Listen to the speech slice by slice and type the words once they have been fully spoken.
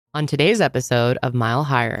On today's episode of Mile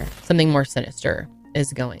Higher, something more sinister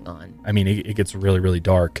is going on. I mean, it gets really, really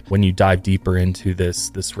dark when you dive deeper into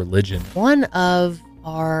this religion. One of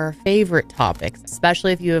our favorite topics,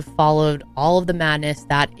 especially if you have followed all of the madness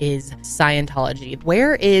that is Scientology.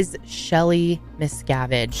 Where is Shelly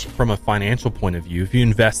Miscavige? From a financial point of view, if you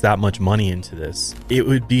invest that much money into this, it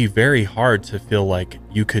would be very hard to feel like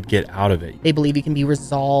you could get out of it. They believe you can be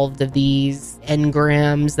resolved of these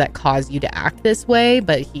engrams that cause you to act this way,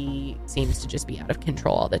 but he seems to just be out of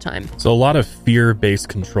control all the time. So a lot of fear-based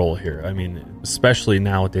control here. I mean, especially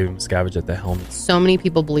now with David Miscavige at the helm. So many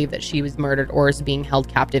people believe that she was murdered or is being held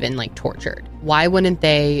captive and tortured. Why wouldn't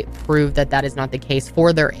they prove that that is not the case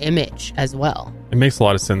for their image as well? It makes a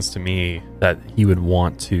lot of sense to me that he would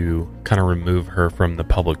want to kind of remove her from the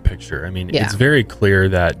public picture. I mean, It's very clear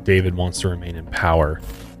that David wants to remain in power.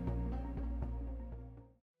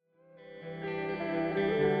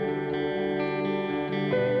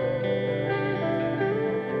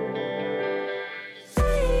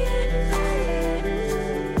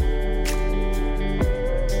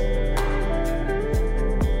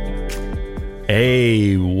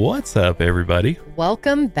 Hey, what's up, everybody?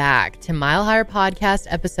 Welcome back to Mile Higher Podcast,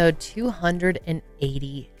 episode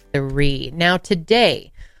 283. Now,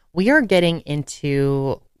 today, we are getting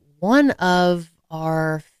into one of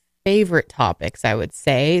our favorite topics, I would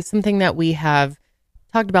say, something that we have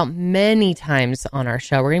talked about many times on our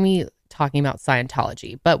show. We're going to be talking about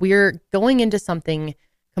Scientology, but we are going into something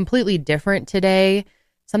completely different today,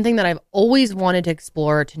 something that I've always wanted to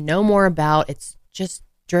explore, to know more about. It's just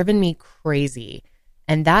driven me crazy,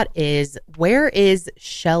 and that is, where is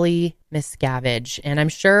Shelly Miscavige? And I'm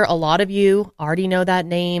sure a lot of you already know that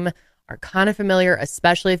name, are kind of familiar,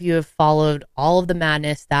 especially if you have followed all of the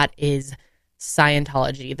madness that is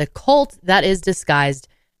Scientology, the cult that is disguised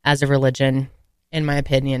as a religion, in my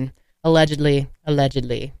opinion. Allegedly.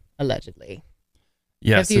 Yes,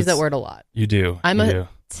 you have to use that word a lot. You do. I'm a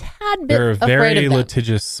tad bit They're a afraid very of them.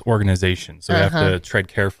 litigious organization, so you have to tread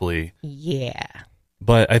carefully. Yeah.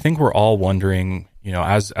 But I think we're all wondering,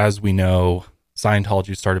 as we know,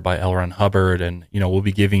 Scientology started by L. Ron Hubbard, and, we'll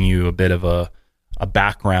be giving you a bit of a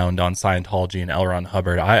background on Scientology and L. Ron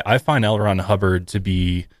Hubbard. I find L. Ron Hubbard to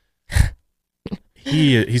be,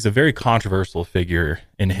 he's a very controversial figure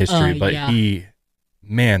in history, but the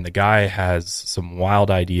guy has some wild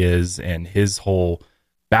ideas, and his whole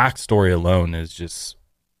backstory alone is just,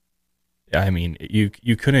 I mean,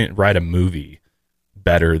 you couldn't write a movie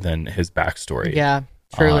better than his backstory. Yeah,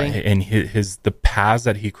 truly. And the paths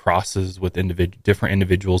that he crosses with different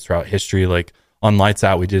individuals throughout history. Like on Lights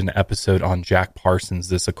Out, we did an episode on Jack Parsons,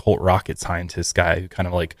 this occult rocket scientist guy who kind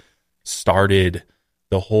of started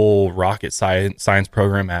the whole rocket science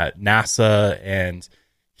program at NASA, and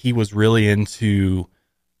he was really into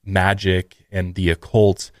magic and the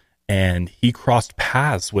occult, and he crossed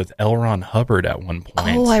paths with L. Ron Hubbard at one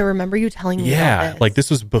point. Oh, I remember you telling me about this.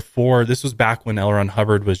 This was back when L. Ron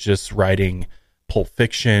Hubbard was just writing Pulp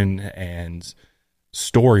Fiction and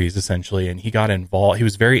stories, essentially, and he got involved. He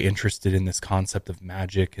was very interested in this concept of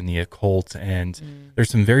magic and the occult, and there's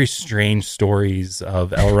some very strange stories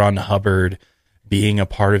of L. Ron Hubbard being a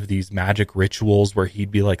part of these magic rituals where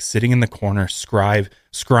he'd be sitting in the corner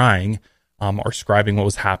scrying what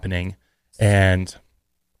was happening. And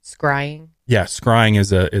scrying? Yeah, scrying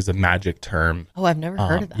is a magic term. Oh, I've never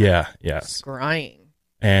heard of that. Yeah. Scrying.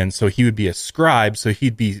 And so he would be a scribe, so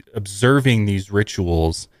he'd be observing these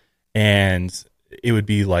rituals, and it would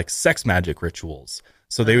be like sex magic rituals.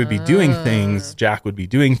 So they would be doing things, Jack would be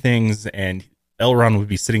doing things, and Elron would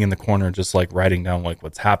be sitting in the corner just writing down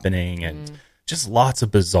what's happening, and just lots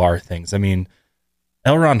of bizarre things. I mean,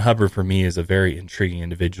 L. Ron Hubbard for me is a very intriguing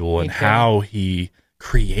individual, and how he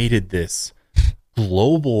created this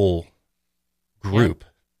global group.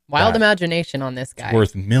 Wild imagination on this guy.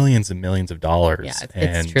 Worth millions and millions of dollars. Yeah,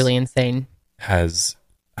 it's truly insane. Has,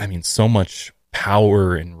 so much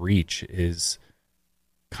power and reach is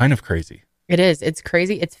kind of crazy. It is. It's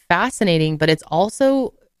crazy. It's fascinating, but it's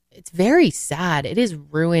very sad. It has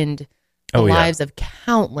ruined the lives of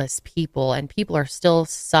countless people, and people are still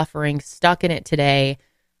suffering, stuck in it today.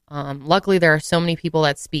 Luckily, there are so many people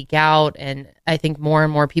that speak out, and I think more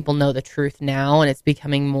and more people know the truth now, and it's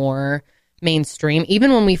becoming more mainstream.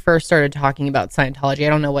 Even when we first started talking about Scientology, I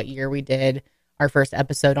don't know what year we did our first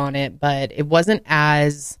episode on it, but it wasn't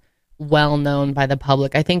as well known by the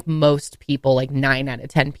public. I think most people, 9 out of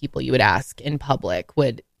 10 people you would ask in public,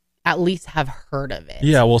 would at least have heard of it.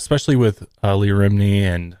 Yeah, well, especially with Leah Remini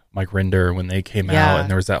and Mike Rinder when they came out, and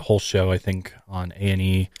there was that whole show, I think, on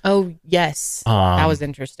A&E. Oh, yes. That was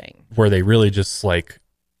interesting. Where they really just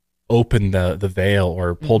opened the veil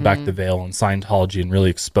or pulled back the veil on Scientology and really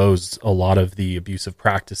exposed a lot of the abusive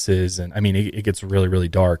practices. And I mean, it gets really, really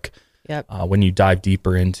dark. Yep. When you dive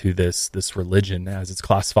deeper into this religion as it's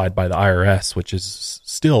classified by the IRS, which is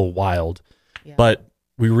still wild. Yeah. But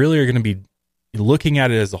we really are going to be looking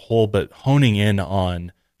at it as a whole, but honing in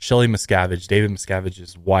on Shelly Miscavige, David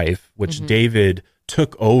Miscavige's wife, which David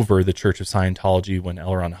took over the Church of Scientology when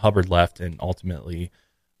L. Ron Hubbard left and ultimately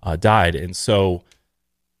died. And so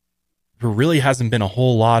there really hasn't been a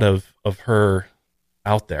whole lot of her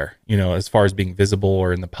out there, as far as being visible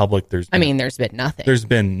or in the public. There's been nothing. There's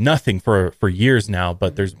been nothing for years now,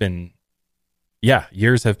 but there's been,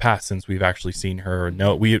 years have passed since we've actually seen her.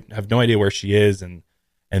 No, we have no idea where she is. And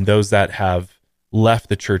those that have left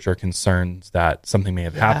the church are concerned that something may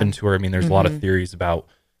have happened to her. I mean, there's a lot of theories about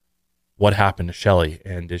what happened to Shelly,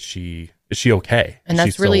 and is she okay? And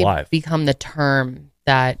that's really become the term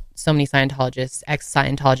that so many Scientologists,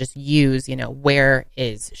 ex-Scientologists use, where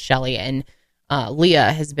is Shelly? And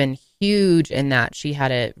Leah has been huge in that. She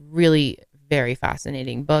had a really very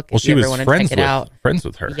fascinating book. Well, she was friends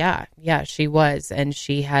with her. Yeah, she was. And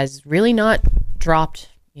she has really not dropped,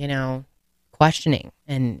 questioning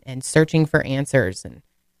and searching for answers. And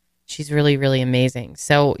she's really, really amazing.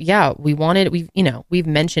 So yeah, we've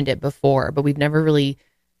mentioned it before, but we've never really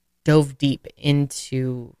dove deep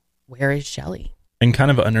into where is Shelly? And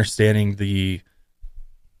kind of understanding the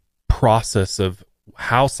process of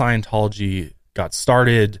how Scientology got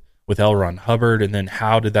started with L. Ron Hubbard, and then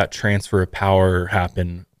how did that transfer of power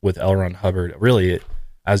happen with L. Ron Hubbard? Really,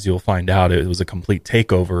 as you'll find out, it was a complete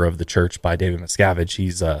takeover of the church by David Miscavige.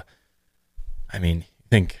 He's you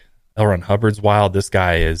think L. Ron Hubbard's wild. This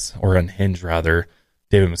guy is, or unhinged rather.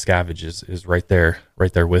 David Miscavige is right there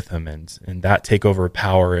with him, and that takeover of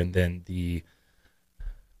power, and then the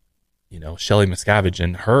Shelly Miscavige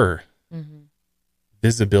and her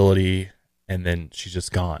visibility, and then she's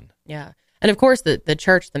just gone. Yeah. And of course, the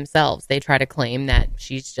church themselves, they try to claim that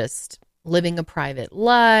she's just living a private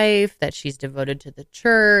life, that she's devoted to the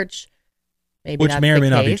church. Maybe which may or may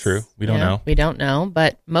not be true. We don't know. We don't know.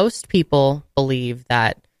 But most people believe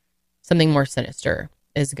that something more sinister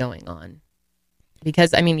is going on.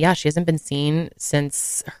 Because, she hasn't been seen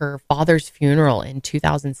since her father's funeral in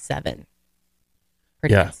 2007.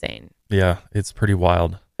 Pretty insane. Yeah, it's pretty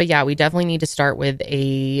wild. But yeah, we definitely need to start with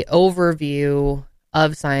a overview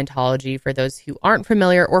of Scientology for those who aren't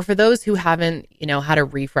familiar, or for those who haven't, had a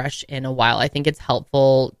refresh in a while. I think it's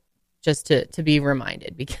helpful just to be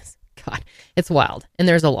reminded, because God, it's wild. And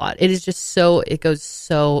there's a lot. It is just it goes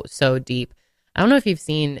so deep. I don't know if you've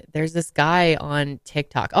seen, there's this guy on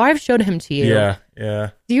TikTok. Oh, I've showed him to you.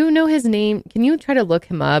 Yeah. Do you know his name? Can you try to look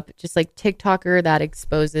him up? Just like TikToker that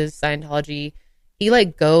exposes Scientology. He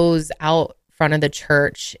goes out front of the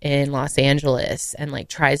church in Los Angeles and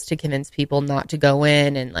tries to convince people not to go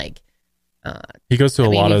in, and he goes to a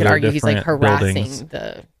lot of you could argue different he's harassing buildings.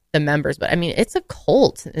 the members, but it's a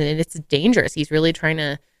cult and it's dangerous. He's really trying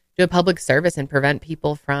to do a public service and prevent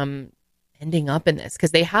people from ending up in this,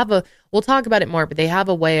 because we'll talk about it more, but they have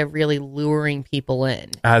a way of really luring people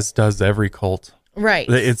in, as does every cult. Right.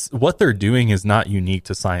 It's what they're doing is not unique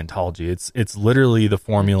to Scientology. It's literally the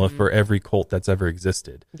formula for every cult that's ever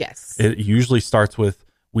existed. Yes. It usually starts with,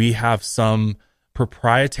 we have some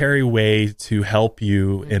proprietary way to help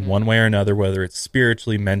you in one way or another, whether it's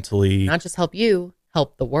spiritually, mentally. Not just help you,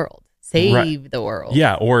 help the world. Save the world.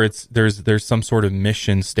 Yeah, or there's some sort of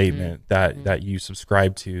mission statement that you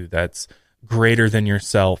subscribe to that's greater than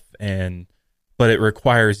yourself, but it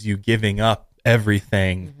requires you giving up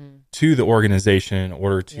everything to the organization in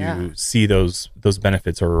order to see those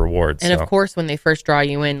benefits or rewards. And of course, when they first draw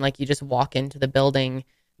you in, you just walk into the building,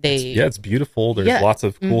 it's beautiful. There's lots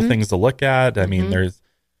of cool things to look at. I mean,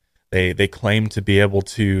 they claim to be able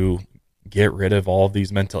to get rid of all of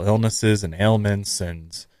these mental illnesses and ailments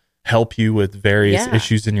and help you with various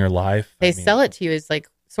issues in your life. They sell it to you as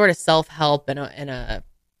sort of self-help and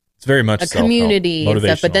it's very much a community and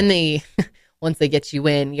stuff, but then they once they get you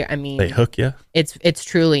in, they hook you. It's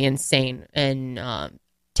truly insane and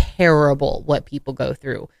terrible what people go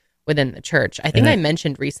through within the church. I think I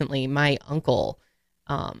mentioned recently my uncle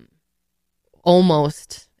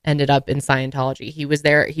almost ended up in Scientology. He was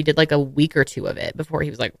there. He did a week or two of it before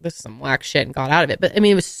he was like, "This is some whack shit," and got out of it. But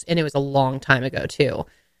it was a long time ago too.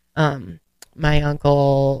 My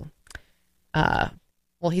uncle,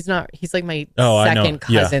 he's not, he's my second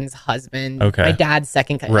cousin's husband. Okay. My dad's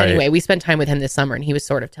second cousin. Right. Anyway, we spent time with him this summer and he was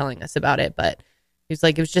sort of telling us about it, but he was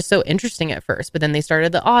it was just so interesting at first, but then they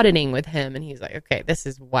started the auditing with him and he's like, okay, this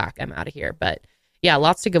is whack. I'm out of here. But yeah,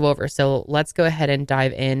 lots to go over. So let's go ahead and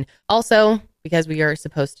dive in. Also, because we are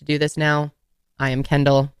supposed to do this now, I am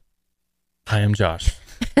Kendall. I am Josh,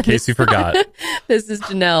 in case you forgot. This is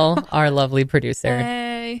Janelle, our lovely producer.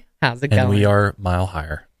 Hey. How's it going? And we are Mile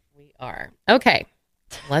Higher. We are. Okay,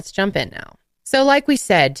 let's jump in now. So like we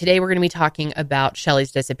said, today we're going to be talking about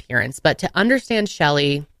Shelly's disappearance. But to understand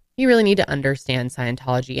Shelly, you really need to understand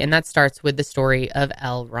Scientology. And that starts with the story of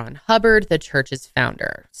L. Ron Hubbard, the church's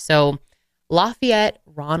founder. So Lafayette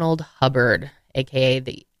Ronald Hubbard, a.k.a.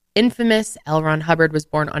 the infamous L. Ron Hubbard, was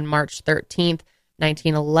born on March 13th,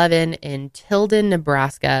 1911 in Tilden,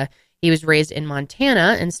 Nebraska. He was raised in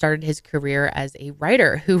Montana and started his career as a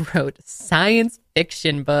writer who wrote science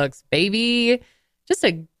fiction books, baby. Just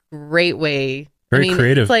a great way. Very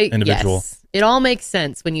creative individual. Yes, it all makes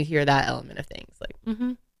sense when you hear that element of things.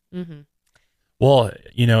 Well,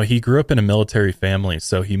 he grew up in a military family,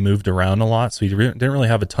 so he moved around a lot. So he didn't really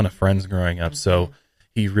have a ton of friends growing up. So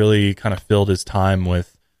he really kind of filled his time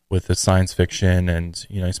with the science fiction, and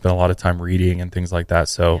he spent a lot of time reading and things like that.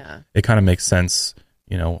 So it kind of makes sense,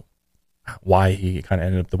 why he kind of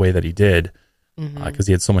ended up the way that he did, because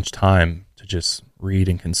he had so much time to just read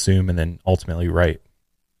and consume, and then ultimately write.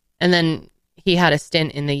 And then he had a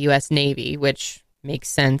stint in the U.S. Navy, which makes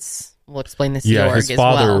sense. We'll explain this. Yeah, his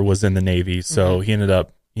father was in the Navy, so he ended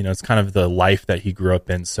up, it's kind of the life that he grew up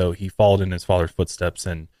in. So he followed in his father's footsteps,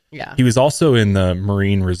 and he was also in the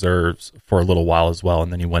Marine Reserves for a little while as well,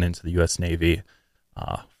 and then he went into the U.S. Navy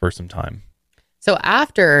for some time. So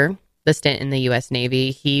after the stint in the U.S.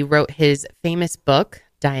 Navy, he wrote his famous book,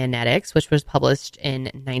 Dianetics, which was published in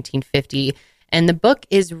 1950. And the book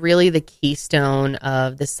is really the keystone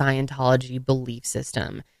of the Scientology belief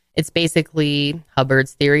system. It's basically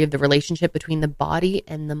Hubbard's theory of the relationship between the body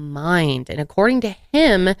and the mind. And according to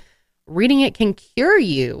him, reading it can cure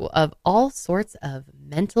you of all sorts of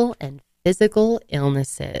mental and physical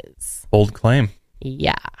illnesses. Bold claim.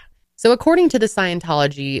 Yeah. So according to the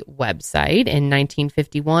Scientology website, in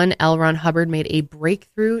 1951, L. Ron Hubbard made a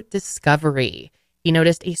breakthrough discovery. He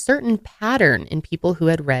noticed a certain pattern in people who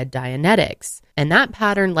had read Dianetics. And that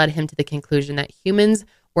pattern led him to the conclusion that humans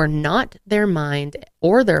were not their mind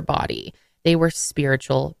or their body. They were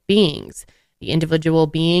spiritual beings. The individual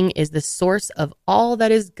being is the source of all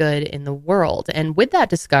that is good in the world. And with that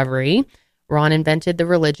discovery, Ron invented the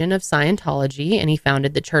religion of Scientology, and he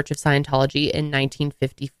founded the Church of Scientology in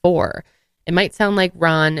 1954. It might sound like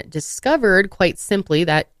Ron discovered quite simply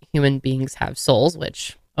that human beings have souls,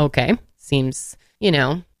 which, okay, seems,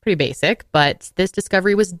 pretty basic, but this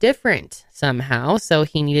discovery was different somehow. So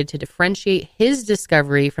he needed to differentiate his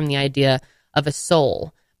discovery from the idea of a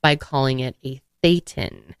soul by calling it a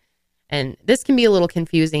thetan. And this can be a little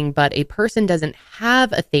confusing, but a person doesn't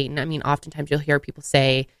have a thetan. I mean, oftentimes you'll hear people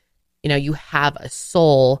say, you have a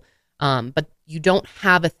soul, but you don't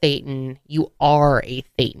have a thetan. You are a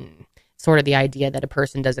thetan. Sort of the idea that a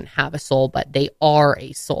person doesn't have a soul, but they are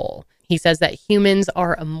a soul. He says that humans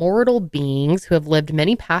are immortal beings who have lived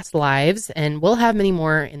many past lives and will have many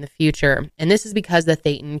more in the future. And this is because the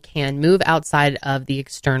thetan can move outside of the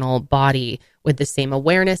external body with the same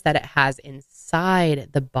awareness that it has inside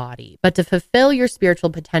the body. But to fulfill your spiritual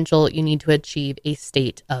potential, you need to achieve a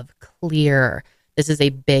state of clear. This is a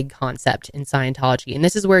big concept in Scientology. And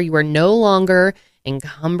this is where you are no longer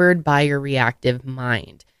encumbered by your reactive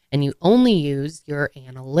mind, and you only use your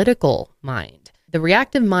analytical mind. The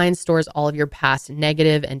reactive mind stores all of your past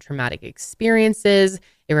negative and traumatic experiences.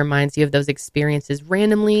 It reminds you of those experiences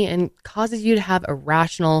randomly and causes you to have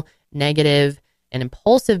irrational, negative, and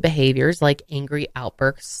impulsive behaviors like angry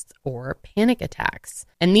outbursts or panic attacks.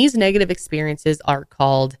 And these negative experiences are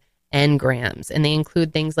called engrams, and they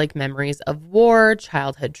include things like memories of war,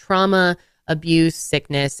 childhood trauma, abuse,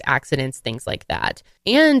 sickness, accidents, things like that.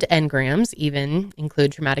 And engrams even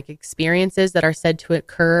include traumatic experiences that are said to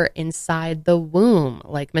occur inside the womb,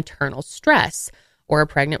 like maternal stress or a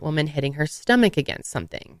pregnant woman hitting her stomach against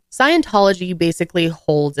something. Scientology basically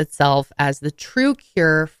holds itself as the true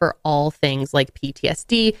cure for all things like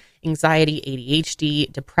PTSD, anxiety,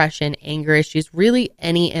 ADHD, depression, anger issues, really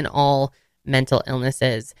any and all mental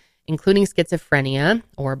illnesses, including schizophrenia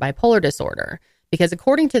or bipolar disorder. Because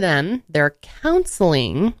according to them, their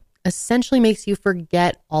counseling essentially makes you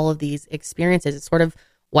forget all of these experiences. It sort of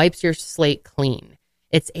wipes your slate clean.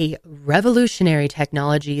 It's a revolutionary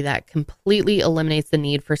technology that completely eliminates the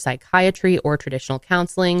need for psychiatry or traditional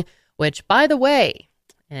counseling, which, by the way,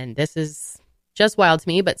 and this is just wild to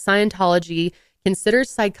me, but Scientology considers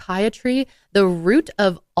psychiatry the root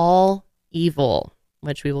of all evil,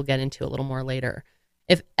 which we will get into a little more later.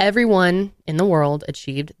 If everyone in the world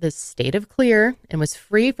achieved this state of clear and was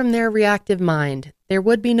free from their reactive mind, there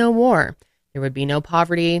would be no war. There would be no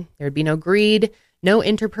poverty. There would be no greed, no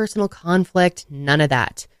interpersonal conflict, none of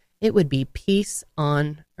that. It would be peace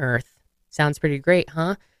on earth. Sounds pretty great,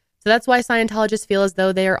 huh? So that's why Scientologists feel as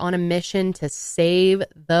though they are on a mission to save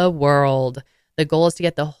the world. The goal is to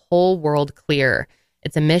get the whole world clear.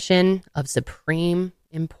 It's a mission of supreme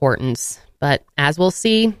importance. But as we'll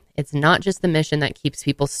see, it's not just the mission that keeps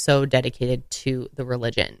people so dedicated to the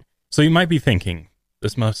religion. So you might be thinking,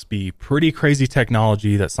 this must be pretty crazy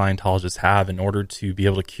technology that Scientologists have in order to be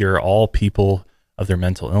able to cure all people of their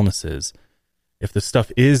mental illnesses. If this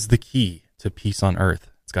stuff is the key to peace on earth,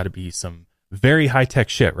 it's got to be some very high-tech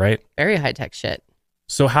shit, right? Very high-tech shit.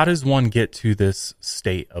 So how does one get to this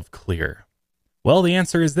state of clear? Well, the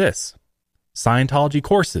answer is this: Scientology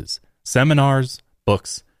courses, seminars,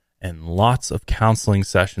 books, and lots of counseling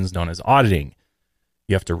sessions known as auditing.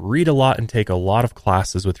 You have to read a lot and take a lot of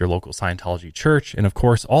classes with your local Scientology church. And of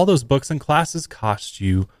course, all those books and classes cost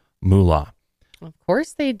you moolah. Of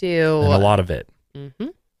course they do. And a lot of it. Mm-hmm.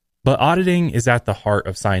 But auditing is at the heart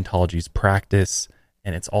of Scientology's practice,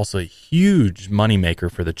 and it's also a huge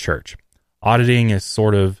moneymaker for the church. Auditing is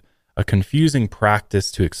sort of a confusing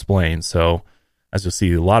practice to explain. So as you'll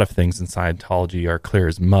see, a lot of things in Scientology are clear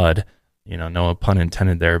as mud. No pun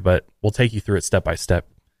intended there, but we'll take you through it step by step.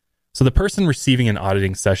 So the person receiving an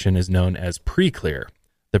auditing session is known as pre-clear.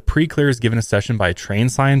 The pre-clear is given a session by a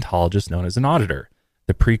trained Scientologist known as an auditor.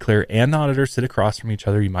 The pre-clear and the auditor sit across from each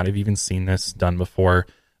other. You might have even seen this done before.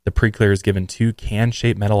 The pre-clear is given 2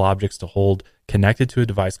 can-shaped metal objects to hold, connected to a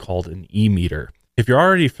device called an e-meter. If you're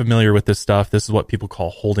already familiar with this stuff, this is what people call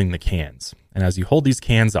holding the cans. And as you hold these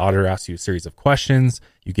cans, the auditor asks you a series of questions.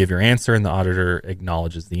 You give your answer, and the auditor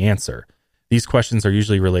acknowledges the answer. These questions are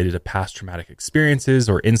usually related to past traumatic experiences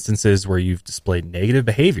or instances where you've displayed negative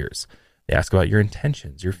behaviors. They ask about your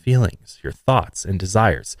intentions, your feelings, your thoughts, and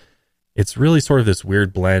desires. It's really sort of this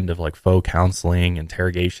weird blend of like faux counseling,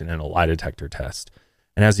 interrogation, and a lie detector test.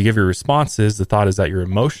 And as you give your responses, the thought is that your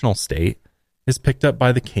emotional state is picked up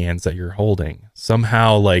by the cans that you're holding.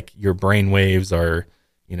 Somehow, like, your brain waves are,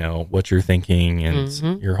 what you're thinking,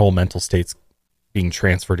 and your whole mental state's being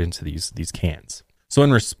transferred into these cans. So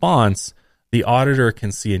in response, the auditor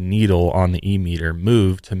can see a needle on the e-meter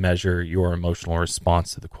move to measure your emotional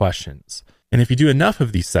response to the questions. And if you do enough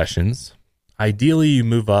of these sessions, ideally you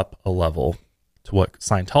move up a level to what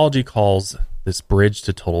Scientology calls this bridge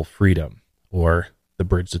to total freedom, or the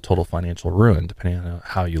bridge to total financial ruin, depending on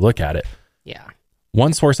how you look at it. Yeah.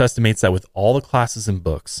 One source estimates that with all the classes and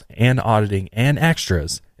books and auditing and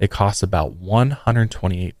extras, it costs about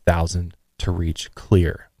 $128,000 to reach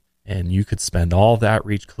clear. And you could spend all that,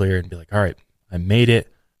 reach clear, and be like, all right, I made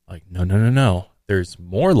it. Like, no. There's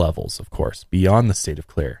more levels, of course, beyond the state of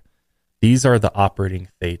clear. These are the operating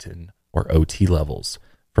thetan or OT levels.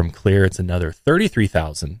 From clear, it's another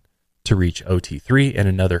 $33,000 to reach OT3 and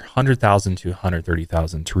another $100,000 to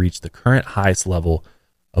 $130,000 to reach the current highest level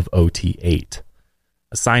of OT8.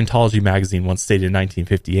 A Scientology magazine once stated in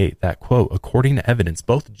 1958 that, quote, according to evidence,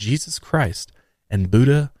 both Jesus Christ and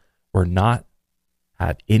Buddha were not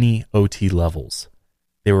at any OT levels.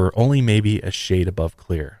 They were only maybe a shade above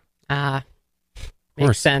clear.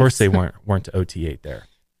 Makes sense. Of course they weren't to OT8 there.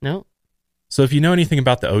 No. So if you know anything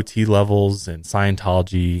about the OT levels and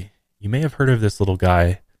Scientology, you may have heard of this little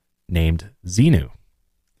guy named Xenu.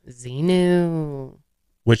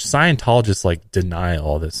 Which Scientologists deny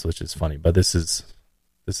all this, which is funny, but this is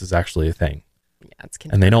actually a thing. Yeah, it's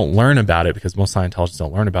confirmed. And they don't learn about it because most Scientologists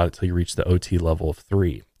don't learn about it until you reach the OT level of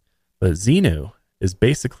 3. But Xenu is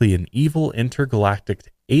basically an evil intergalactic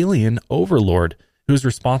alien overlord who is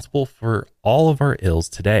responsible for all of our ills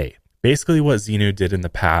today. Basically what Xenu did in the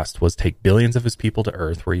past was take billions of his people to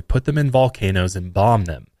Earth, where he put them in volcanoes and bombed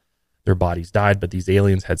them. Their bodies died, but these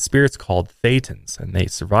aliens had spirits called thetans, and they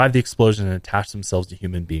survived the explosion and attached themselves to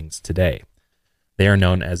human beings today. They are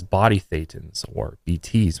known as body thetans, or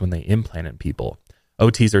BTs, when they implant people.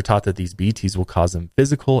 OTs are taught that these BTs will cause them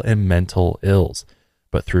physical and mental ills.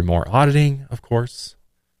 But through more auditing, of course,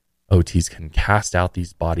 OTs can cast out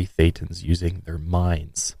these body thetans using their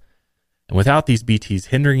minds. And without these BTs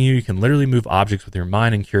hindering you, you can literally move objects with your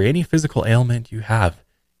mind and cure any physical ailment you have,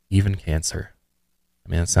 even cancer. I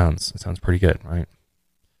mean, it sounds pretty good, right?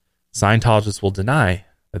 Scientologists will deny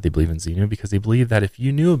that they believe in Xenu because they believe that if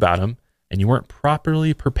you knew about him and you weren't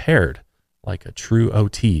properly prepared, like a true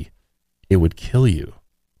OT, it would kill you.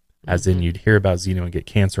 As in, you'd hear about Xenu and get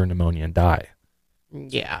cancer and pneumonia and die.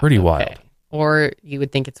 Yeah. Pretty wild. Or you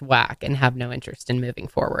would think it's whack and have no interest in moving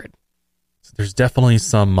forward. So there's definitely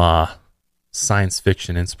some science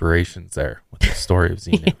fiction inspirations there with the story of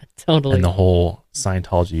Xenu. Yeah, totally. And the whole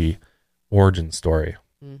Scientology origin story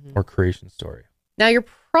or creation story. Now, you're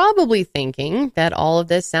probably thinking that all of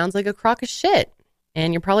this sounds like a crock of shit.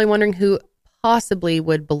 And you're probably wondering who possibly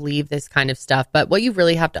would believe this kind of stuff. But what you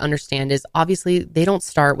really have to understand is obviously they don't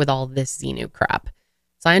start with all this Xenu crap.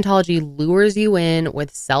 Scientology lures you in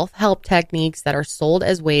with self-help techniques that are sold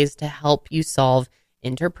as ways to help you solve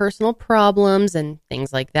interpersonal problems and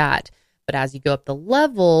things like that. But as you go up the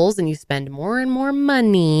levels and you spend more and more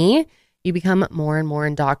money, you become more and more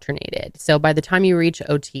indoctrinated. So by the time you reach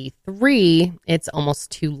OT3, it's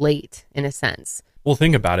almost too late in a sense. Well,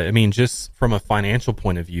 think about it. I mean, just from a financial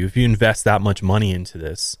point of view, if you invest that much money into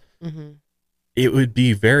this, it would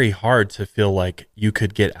be very hard to feel like you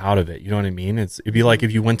could get out of it. You know what I mean? It'd be like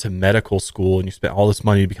if you went to medical school and you spent all this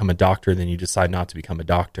money to become a doctor, then you decide not to become a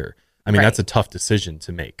doctor. I mean, that's a tough decision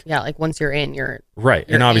to make. Yeah, like once you're in, you're right.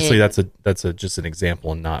 You're and obviously in. that's just an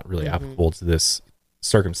example and not really applicable to this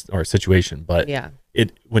circumstance or situation. But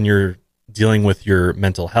when you're dealing with your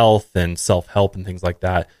mental health and self-help and things like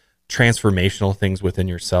that, transformational things within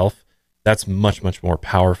yourself, that's much, much more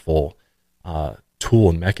powerful tool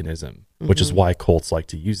and mechanism, which is why cults like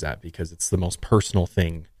to use that, because it's the most personal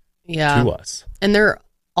thing to us. And they're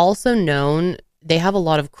also known, they have a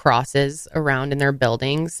lot of crosses around in their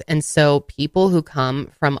buildings. And so people who come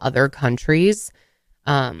from other countries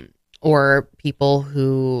or people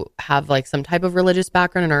who have like some type of religious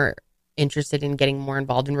background and are interested in getting more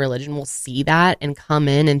involved in religion will see that and come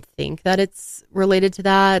in and think that it's related to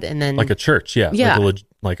that. And then like a church,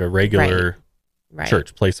 like a regular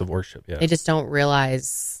church, place of worship. Yeah. They just don't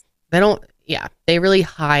realize, they really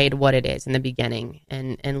hide what it is in the beginning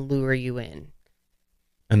and lure you in.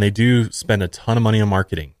 And they do spend a ton of money on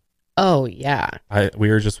marketing. Oh yeah. We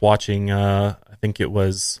were just watching, I think it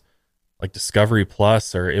was like Discovery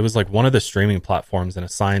Plus, or it was like one of the streaming platforms, and a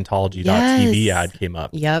Scientology.tv ad came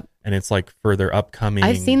up. Yep. And it's like for their upcoming.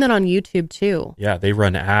 I've seen that on YouTube too. Yeah, they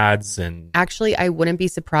run ads. And actually, I wouldn't be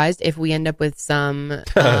surprised if we end up with some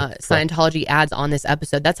Scientology ads on this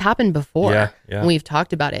episode. That's happened before. Yeah. We've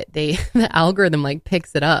talked about it. The algorithm like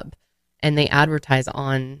picks it up and they advertise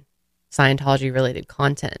on Scientology related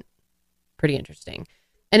content. Pretty interesting.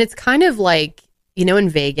 And it's kind of like, in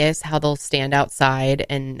Vegas, how they'll stand outside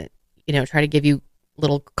and try to give you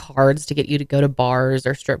little cards to get you to go to bars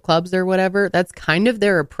or strip clubs or whatever. That's kind of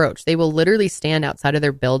their approach. They will literally stand outside of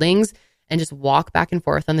their buildings and just walk back and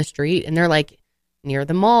forth on the street. And they're like near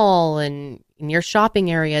the mall and near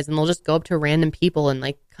shopping areas. And they'll just go up to random people and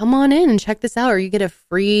like, come on in and check this out. Or you get a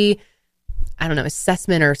free,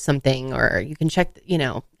 assessment or something. Or you can check,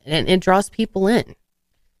 and it draws people in.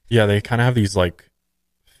 Yeah, they kind of have these like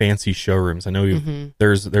fancy showrooms. I know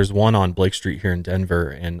there's one on Blake Street here in Denver,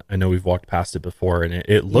 and I know we've walked past it before, and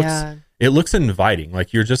it looks inviting.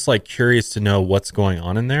 Like you're just like curious to know what's going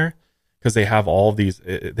on in there, because they have all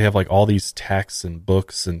these texts and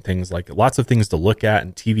books and things, like lots of things to look at,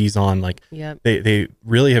 and TVs on. Like they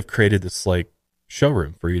really have created this like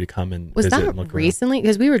showroom for you to come and visit and look recently?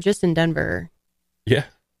 Because we were just in Denver. Yeah.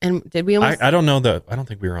 And did we almost? I don't know I don't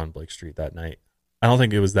think we were on Blake Street that night. I don't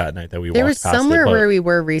think it was that night that we walked past it. There was somewhere where we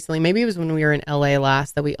were recently. Maybe it was when we were in LA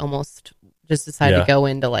last that we almost just decided to go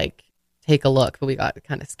in to like take a look, but we got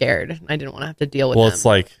kind of scared. I didn't want to have to deal with them. Well, it's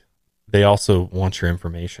like they also want your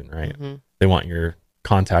information, right? They want your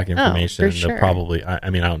contact information. For sure. They'll probably, I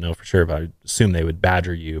don't know for sure, but I assume they would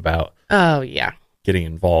badger you about getting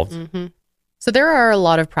involved. So there are a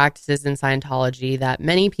lot of practices in Scientology that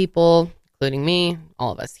many people, including me,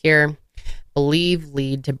 all of us here, believe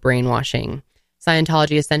lead to brainwashing.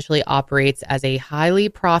 Scientology essentially operates as a highly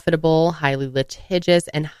profitable, highly litigious,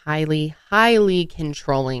 and highly, highly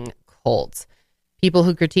controlling cult. People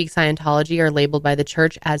who critique Scientology are labeled by the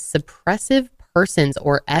church as suppressive persons,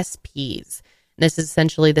 or SPs. This is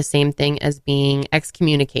essentially the same thing as being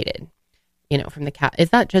excommunicated, from the Is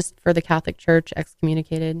that just for the Catholic Church,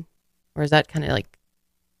 excommunicated? Or is that kind of like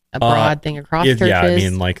a broad thing across churches? Yeah, I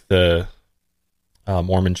mean, like the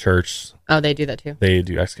Mormon Church. Oh, they do that too. They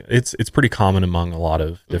do. It's pretty common among a lot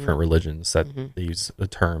of different religions that they use a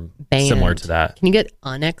term similar to that. Can you get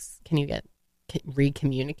Can you get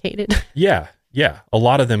recommunicated? Yeah. A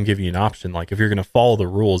lot of them give you an option. Like if you're going to follow the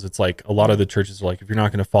rules, it's like a lot of the churches are like, if you're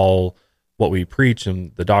not going to follow what we preach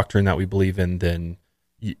and the doctrine that we believe in, then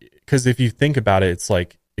because if you think about it, it's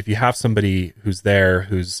like if you have somebody who's there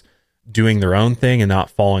who's doing their own thing and not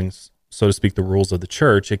following, so to speak, the rules of the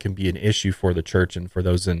church, it can be an issue for the church and for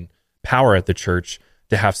those in power at the church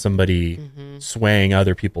to have somebody swaying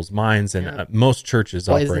other people's minds. And most churches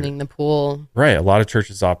poisoning the pool. Right. A lot of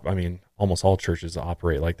churches, almost all churches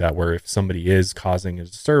operate like that, where if somebody is causing a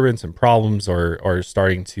disturbance and problems or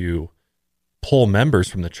starting to pull members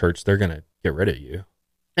from the church, they're going to get rid of you.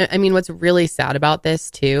 I mean, what's really sad about this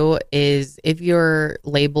too is if you're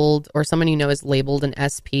labeled, or someone you know is labeled an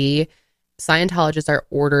SP, Scientologists are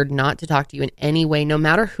ordered not to talk to you in any way, no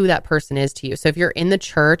matter who that person is to you. So if you're in the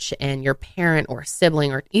church and your parent or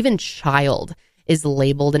sibling or even child is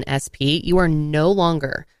labeled an SP, you are no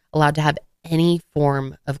longer allowed to have any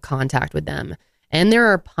form of contact with them. And there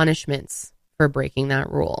are punishments for breaking that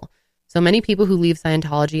rule. So many people who leave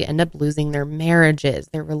Scientology end up losing their marriages,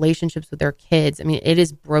 their relationships with their kids. I mean, it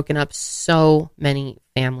has broken up so many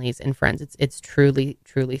families and friends. It's truly,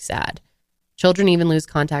 truly sad. Children even lose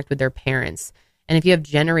contact with their parents. And if you have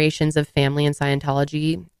generations of family in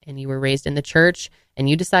Scientology and you were raised in the church and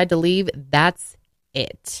you decide to leave, that's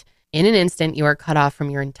it. In an instant, you are cut off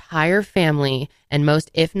from your entire family and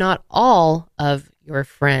most, if not all, of your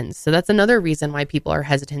friends. So that's another reason why people are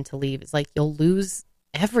hesitant to leave. It's like you'll lose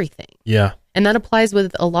everything. Yeah. And that applies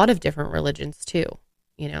with a lot of different religions too,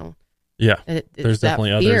 you know. Yeah. There's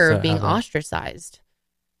definitely that fear of being ostracized.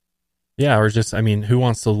 Yeah, or just, I mean, who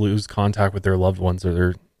wants to lose contact with their loved ones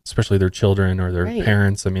or especially their children or their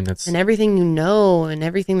parents? I mean, that's... And everything you know and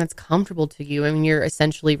everything that's comfortable to you. I mean, you're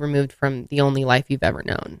essentially removed from the only life you've ever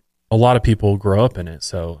known. A lot of people grow up in it.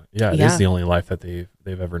 So, it is the only life that they've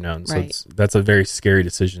ever known. So that's a very scary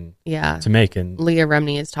decision to make. And Leah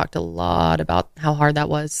Remini has talked a lot about how hard that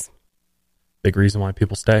was. Big reason why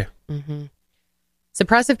people stay. Mm-hmm.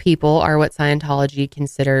 Suppressive people are what Scientology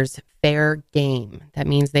considers fair game. That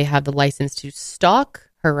means they have the license to stalk,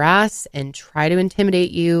 harass, and try to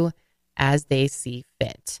intimidate you as they see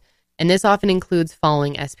fit. And this often includes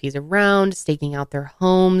following SPs around, staking out their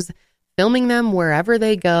homes, filming them wherever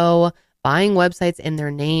they go, buying websites in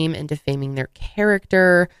their name and defaming their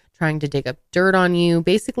character, trying to dig up dirt on you,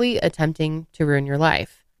 basically attempting to ruin your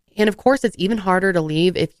life. And of course, it's even harder to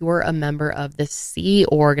leave if you're a member of the Sea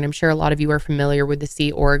Org. And I'm sure a lot of you are familiar with the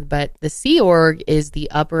Sea Org, but the Sea Org is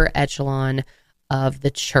the upper echelon of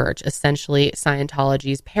the church, essentially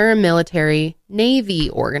Scientology's paramilitary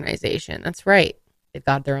Navy organization. That's right. They've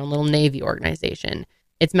got their own little Navy organization.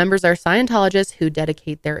 Its members are Scientologists who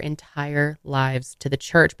dedicate their entire lives to the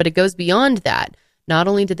church. But it goes beyond that. Not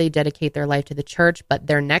only do they dedicate their life to the church, but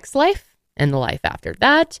their next life and the life after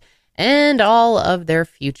that, and all of their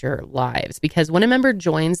future lives. Because when a member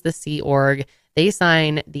joins the Sea Org, they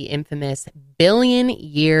sign the infamous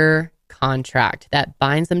billion-year contract that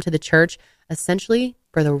binds them to the church essentially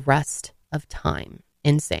for the rest of time.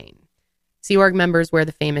 Insane. Sea Org members wear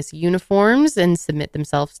the famous uniforms and submit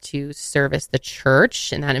themselves to service the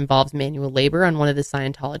church, and that involves manual labor on one of the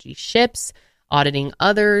Scientology ships, auditing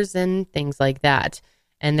others, and things like that.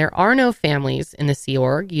 And there are no families in the Sea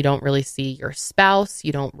Org. You don't really see your spouse.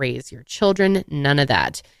 You don't raise your children. None of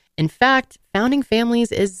that. In fact, founding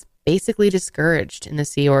families is basically discouraged in the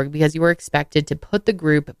Sea Org because you are expected to put the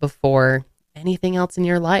group before anything else in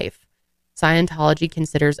your life. Scientology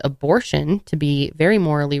considers abortion to be very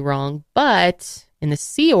morally wrong, but in the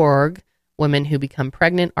Sea Org, women who become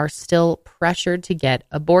pregnant are still pressured to get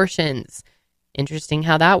abortions. Interesting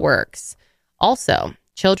how that works. Also,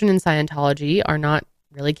 children in Scientology are not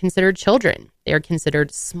really considered children. They are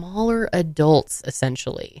considered smaller adults,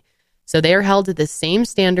 essentially. So they are held to the same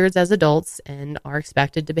standards as adults and are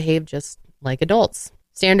expected to behave just like adults.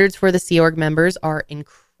 Standards for the Sea Org members are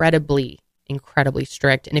incredibly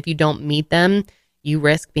strict. And if you don't meet them, you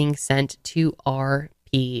risk being sent to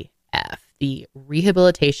RPF, the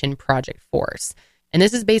Rehabilitation Project Force. And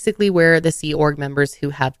this is basically where the Sea Org members who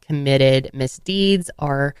have committed misdeeds,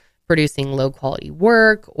 are producing low quality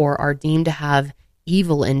work, or are deemed to have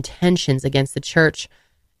evil intentions against the church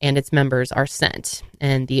and its members are sent.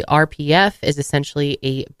 And the RPF is essentially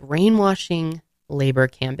a brainwashing labor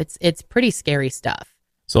camp. It's pretty scary stuff.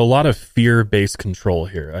 So a lot of fear-based control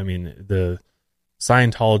here. I mean, the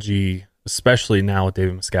Scientology, especially now with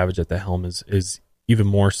David Miscavige at the helm, is even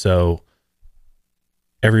more so.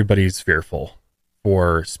 Everybody's fearful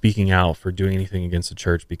for speaking out, for doing anything against the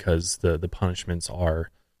church because the punishments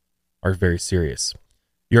are very serious.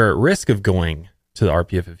 You're at risk of going to the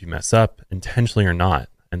RPF if you mess up, intentionally or not,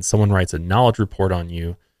 and someone writes a knowledge report on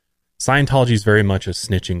you. Scientology is very much a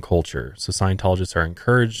snitching culture, so Scientologists are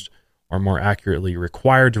encouraged, or more accurately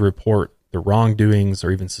required, to report the wrongdoings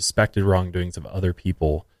or even suspected wrongdoings of other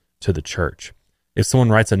people to the church. If someone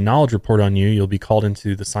writes a knowledge report on you, you'll be called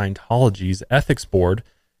into the Scientology's ethics board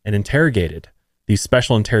and interrogated. These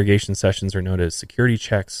special interrogation sessions are known as security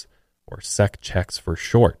checks, or sec checks for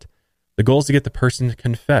short. The goal is to get the person to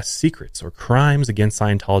confess secrets or crimes against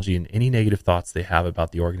Scientology and any negative thoughts they have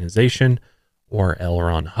about the organization or L.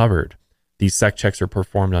 Ron Hubbard. These sec checks are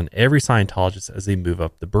performed on every Scientologist as they move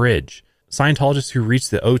up the bridge. Scientologists who reach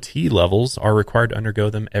the OT levels are required to undergo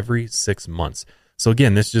them every 6 months. So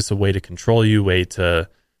again, this is just a way to control you, way to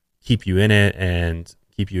keep you in it and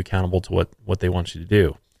keep you accountable to what they want you to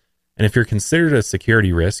do. And if you're considered a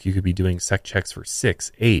security risk, you could be doing sec checks for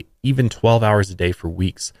 6, 8, even 12 hours a day for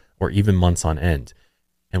weeks or even months on end.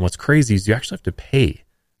 And what's crazy is you actually have to pay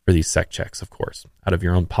for these sec checks, of course, out of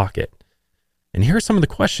your own pocket. And here are some of the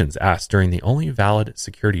questions asked during the only valid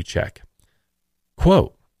security check.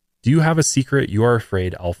 Quote, do you have a secret you are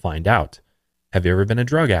afraid I'll find out? Have you ever been a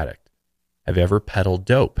drug addict? Have you ever peddled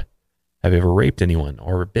dope? Have you ever raped anyone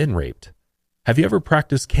or been raped? Have you ever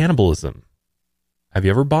practiced cannibalism? Have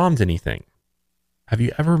you ever bombed anything? Have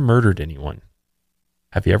you ever murdered anyone?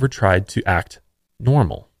 Have you ever tried to act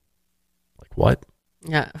normal? Like what?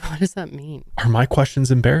 Yeah, what does that mean? Are my questions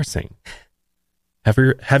embarrassing?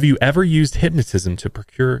 Have you ever used hypnotism to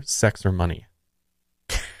procure sex or money?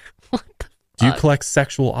 What the Do you fuck? collect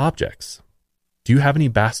sexual objects? Do you have any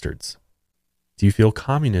bastards? Do you feel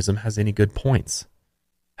communism has any good points?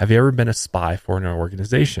 Have you ever been a spy for an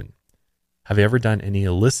organization? Have you ever done any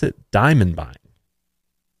illicit diamond buying?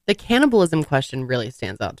 The cannibalism question really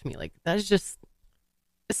stands out to me. Like, that is just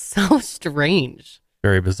so strange.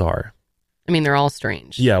 Very bizarre. I mean, they're all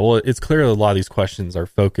strange. Yeah, well, it's clear a lot of these questions are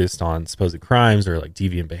focused on supposed crimes or like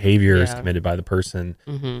deviant behaviors committed by the person.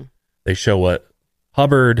 Mm-hmm. They show what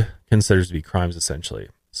Hubbard considers to be crimes, essentially.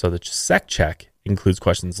 So the sec check includes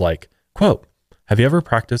questions like, quote, have you ever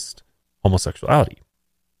practiced homosexuality?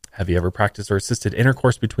 Have you ever practiced or assisted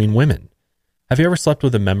intercourse between women? Have you ever slept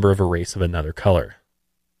with a member of a race of another color?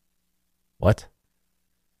 What?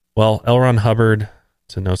 Well, L. Ron Hubbard,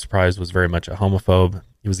 to no surprise, was very much a homophobe.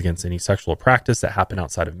 He was against any sexual practice that happened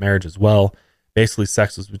outside of marriage as well. Basically,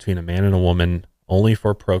 sex was between a man and a woman only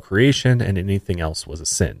for procreation, and anything else was a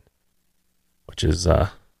sin, which is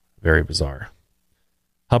very bizarre.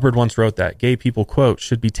 Hubbard once wrote that gay people, quote,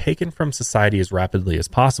 should be taken from society as rapidly as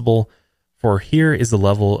possible, for here is the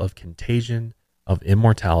level of contagion, of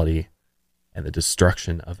immortality, and the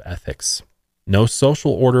destruction of ethics. No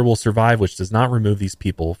social order will survive which does not remove these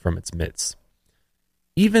people from its midst.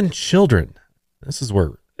 Even children, this is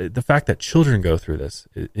where the fact that children go through this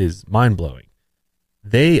is mind-blowing.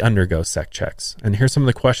 They undergo sec checks. And here's some of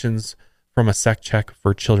the questions from a sec check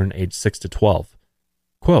for children aged 6 to 12.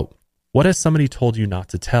 Quote, what has somebody told you not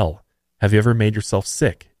to tell? Have you ever made yourself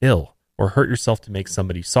sick, ill, or hurt yourself to make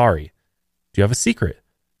somebody sorry? Do you have a secret?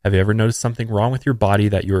 Have you ever noticed something wrong with your body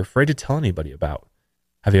that you were afraid to tell anybody about?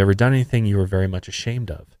 Have you ever done anything you were very much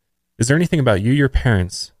ashamed of? Is there anything about you your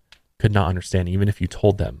parents could not understand even if you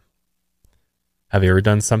told them? Have you ever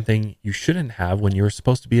done something you shouldn't have when you were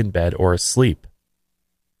supposed to be in bed or asleep?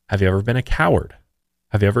 Have you ever been a coward?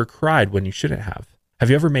 Have you ever cried when you shouldn't have? Have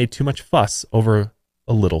you ever made too much fuss over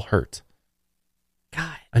a little hurt?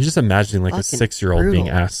 God. I'm just imagining like a Fucking 6-year-old being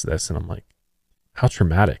brutal. asked this, and I'm like, how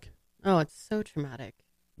traumatic. Oh, it's so traumatic.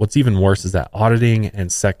 What's even worse is that auditing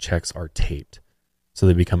and sec checks are taped. So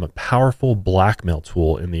they become a powerful blackmail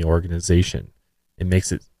tool in the organization. It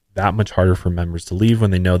makes it that much harder for members to leave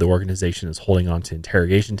when they know the organization is holding on to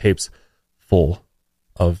interrogation tapes full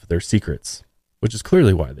of their secrets, which is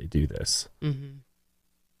clearly why they do this. Mm-hmm.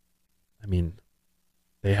 I mean,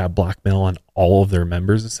 they have blackmail on all of their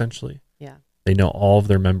members, essentially. Yeah. They know all of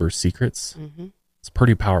their members' secrets. Mm-hmm. It's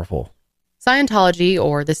pretty powerful. Scientology,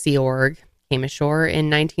 or the Sea Org, came ashore in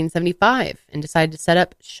 1975 and decided to set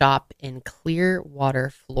up shop in Clearwater,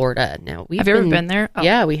 Florida. Now, Have you ever been there? Oh,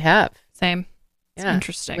 Yeah, we have. same. It's Yeah.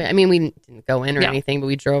 interesting. I mean, we didn't go in or Yeah. anything, but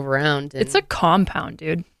we drove around. And, It's a compound,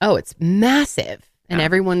 dude. oh, it's massive. And Yeah.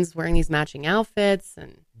 everyone's wearing these matching outfits.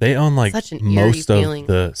 And They own like Such an eerie most of feeling.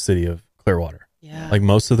 the city of Clearwater. yeah. Like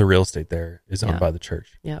most of the real estate there is owned Yeah. by the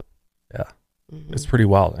church. Yep. Yeah. Mm-hmm. It's pretty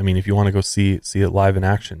wild. I mean, if you want to go see it live in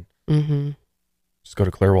action, Mm-hmm. just go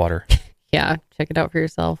to Clearwater. Yeah, check it out for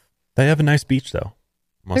yourself. They have a nice beach though.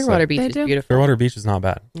 Must say. Clearwater Beach They is do. beautiful. Clearwater Beach is not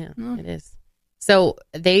bad. Yeah, Mm. it is. So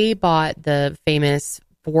they bought the famous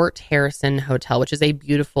Fort Harrison Hotel, which is a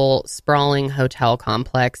beautiful, sprawling hotel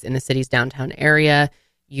complex in the city's downtown area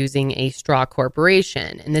using a straw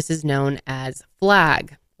corporation. And this is known as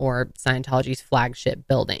Flag, or Scientology's flagship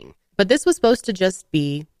building. But this was supposed to just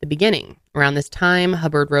be the beginning. Around this time,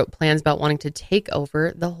 Hubbard wrote plans about wanting to take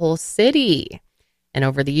over the whole city. And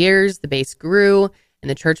over the years, the base grew and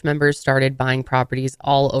the church members started buying properties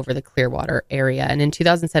all over the Clearwater area. And in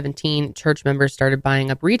 2017, church members started buying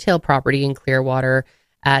up retail property in Clearwater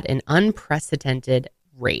at an unprecedented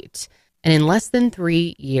rate. And in less than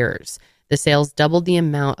 3 years, the sales doubled the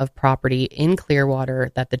amount of property in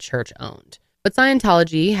Clearwater that the church owned. But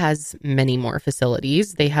Scientology has many more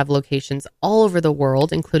facilities. They have locations all over the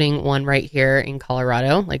world, including one right here in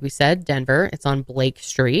Colorado. Like we said, Denver. It's on Blake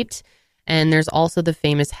Street. And there's also the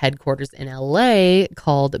famous headquarters in LA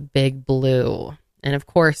called Big Blue. And of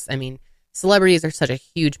course, I mean, celebrities are such a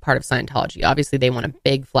huge part of Scientology. Obviously, they want a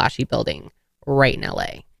big, flashy building right in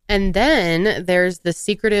LA. And then there's the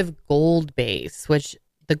secretive Gold Base, which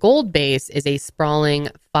the Gold Base is a sprawling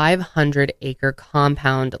 500-acre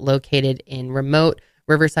compound located in remote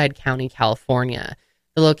Riverside County, California.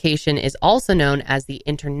 The location is also known as the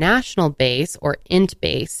International Base, or INT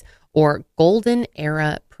Base, or Golden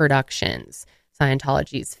Era Productions,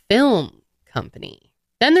 Scientology's film company.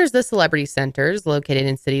 Then there's the celebrity centers located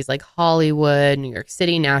in cities like Hollywood, New York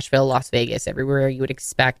City, Nashville, Las Vegas, everywhere you would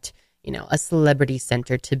expect, a celebrity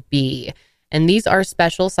center to be. And these are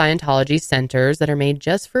special Scientology centers that are made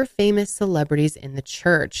just for famous celebrities in the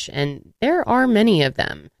church. And there are many of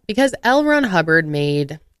them because L. Ron Hubbard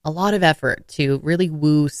made a lot of effort to really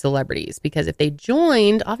woo celebrities, because if they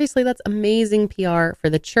joined, obviously that's amazing PR for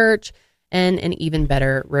the church and an even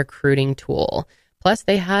better recruiting tool. Plus,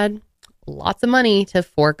 they had lots of money to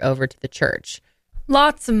fork over to the church.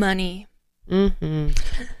 Lots of money. Mm-hmm.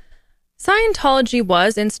 Scientology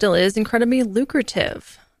was and still is incredibly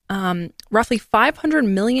lucrative. Roughly $500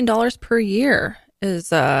 million per year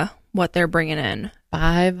is what they're bringing in.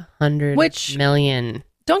 $500 million.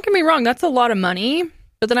 Don't get me wrong, that's a lot of money.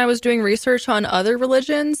 But then I was doing research on other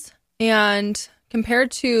religions, and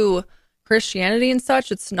compared to Christianity and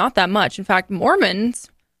such, it's not that much. In fact, Mormons,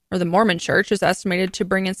 or the Mormon Church, is estimated to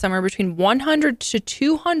bring in somewhere between 100 to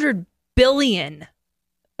 200 billion,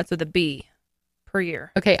 that's with a B, per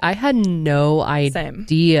year. Okay, I had no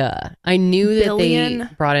idea. I knew that they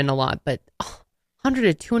brought in a lot, but 100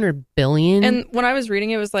 to 200 billion? And when I was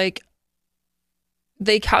reading it, was like,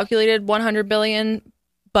 they calculated 100 billion,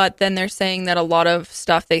 but then they're saying that a lot of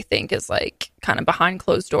stuff they think is like kind of behind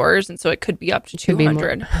closed doors. And so it could be up to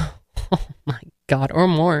 200. Oh my God. Or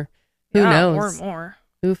more. Who knows? Or more.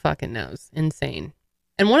 Who fucking knows? Insane.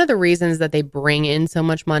 And one of the reasons that they bring in so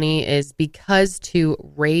much money is because to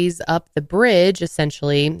raise up the bridge,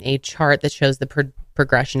 essentially a chart that shows the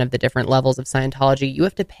progression of the different levels of Scientology, you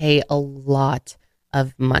have to pay a lot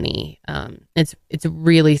of money. It's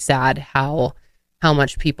really sad how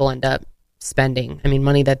much people end up spending. I mean,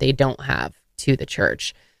 money that they don't have to the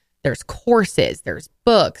church. There's courses, there's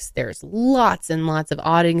books, there's lots and lots of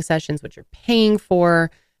auditing sessions, which you're paying for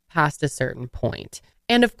past a certain point.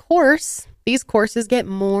 And of course, these courses get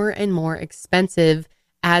more and more expensive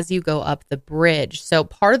as you go up the bridge. So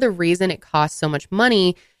part of the reason it costs so much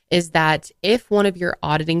money is that if one of your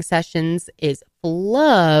auditing sessions is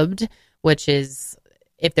flubbed, which is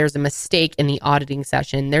if there's a mistake in the auditing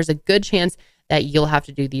session, there's a good chance that you'll have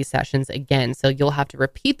to do these sessions again. So you'll have to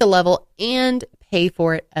repeat the level and pay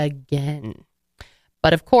for it again.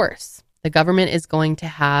 But of course, the government is going to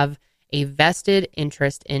have a vested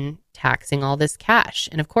interest in taxing all this cash.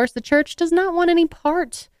 And of course, the church does not want any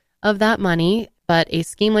part of that money. But a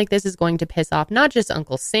scheme like this is going to piss off not just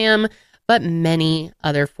Uncle Sam, but many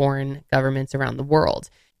other foreign governments around the world.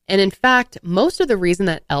 And in fact, most of the reason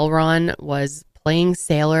that L. Ron was playing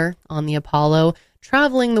sailor on the Apollo,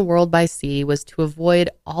 traveling the world by sea, was to avoid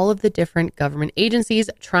all of the different government agencies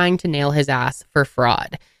trying to nail his ass for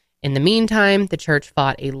fraud. In the meantime, the church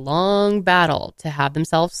fought a long battle to have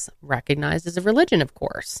themselves recognized as a religion, of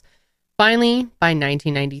course. Finally, by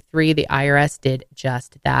 1993, the IRS did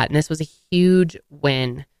just that. And this was a huge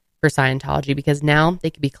win for Scientology because now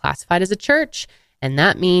they could be classified as a church. And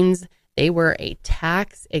that means they were a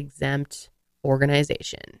tax-exempt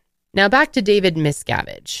organization. Now back to David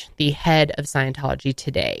Miscavige, the head of Scientology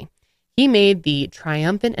today. He made the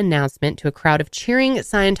triumphant announcement to a crowd of cheering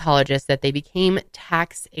Scientologists that they became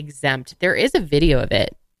tax exempt. There is a video of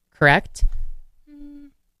it, correct?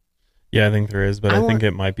 Yeah, I think there is, but I think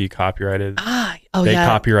it might be copyrighted. They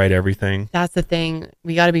copyright everything. That's the thing.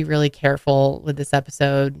 We got to be really careful with this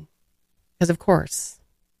episode because, of course,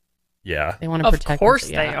 they want to protect. Of course, us.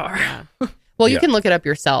 they are. Yeah. Well, you can look it up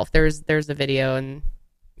yourself. There's a video, and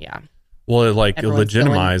well, it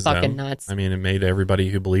legitimized them. Nuts. I mean, it made everybody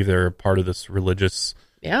who believe they're part of this religious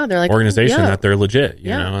they're like organization that they're legit, you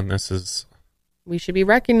know, and this is... We should be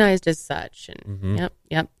recognized as such. And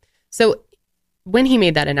Yep. So when he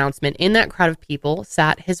made that announcement, in that crowd of people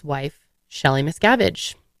sat his wife, Shelly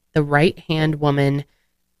Miscavige, the right-hand woman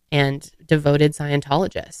and devoted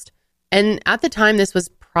Scientologist. And at the time, this was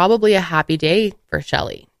probably a happy day for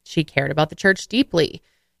Shelly. She cared about the church deeply.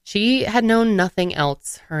 She had known nothing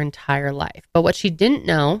else her entire life. But what she didn't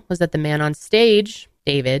know was that the man on stage,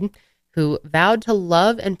 David, who vowed to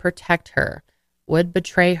love and protect her, would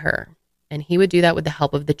betray her. And he would do that with the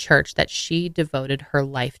help of the church that she devoted her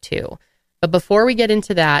life to. But before we get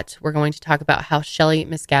into that, we're going to talk about how Shelly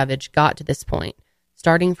Miscavige got to this point,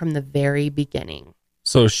 starting from the very beginning.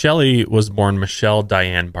 So Shelly was born Michelle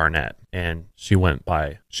Diane Barnett, and she went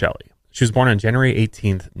by Shelly. She was born on January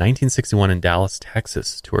 18th, 1961 in Dallas,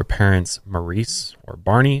 Texas, to her parents Maurice, or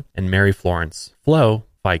Barney, and Mary Florence Flo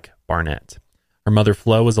Fike Barnett. Her mother,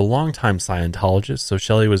 Flo, was a longtime Scientologist, so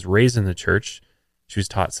Shelly was raised in the church. She was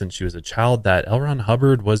taught since she was a child that L. Ron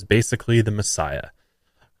Hubbard was basically the Messiah.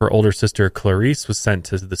 Her older sister, Clarice, was sent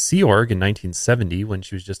to the Sea Org in 1970 when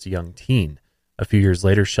she was just a young teen. A few years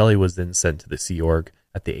later, Shelly was then sent to the Sea Org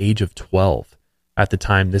at the age of 12. At the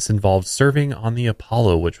time, this involved serving on the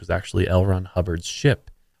Apollo, which was actually L. Ron Hubbard's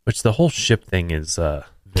ship, which the whole ship thing is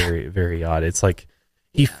very, very odd. It's like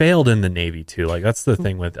he failed in the Navy too. Like that's the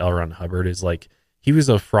thing with L. Ron Hubbard is like he was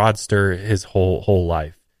a fraudster his whole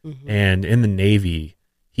life. Mm-hmm. And in the Navy,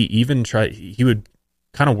 he even he would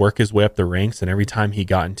kind of work his way up the ranks. And every time he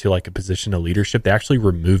got into like a position of leadership, they actually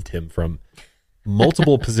removed him from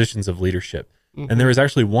multiple positions of leadership. Mm-hmm. And there was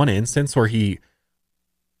actually one instance where he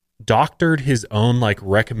doctored his own like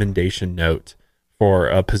recommendation note for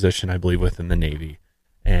a position, I believe, within the Navy.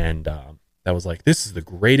 And that was like, this is the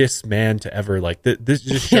greatest man to ever like, this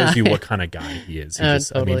just shows you what kind of guy he is. He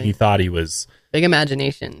totally. I mean, he thought he was big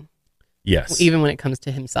imagination. Yes. Even when it comes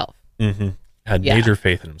to himself. Mm-hmm. Had major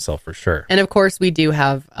faith in himself for sure. And of course we do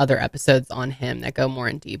have other episodes on him that go more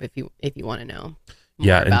in deep if you want to know.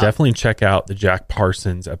 Yeah, and definitely check out the Jack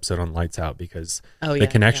Parsons episode on Lights Out because the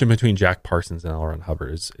connection between Jack Parsons and L. Ron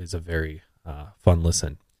Hubbard is a very fun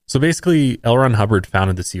listen. So basically, L. Ron Hubbard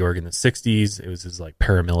founded the Sea Org in the 60s. It was his like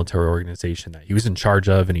paramilitary organization that he was in charge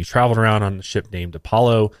of, and he traveled around on a ship named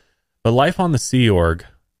Apollo. But life on the Sea Org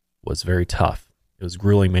was very tough. It was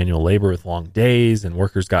grueling manual labor with long days, and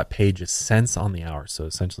workers got paid just cents on the hour, so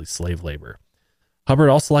essentially slave labor. Hubbard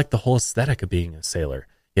also liked the whole aesthetic of being a sailor.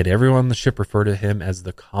 Yet everyone on the ship referred to him as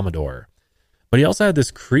the Commodore. But he also had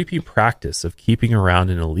this creepy practice of keeping around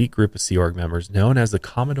an elite group of Sea Org members known as the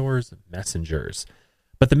Commodore's messengers.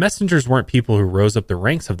 But the messengers weren't people who rose up the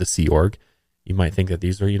ranks of the Sea Org. You might think that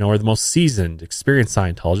these are the most seasoned, experienced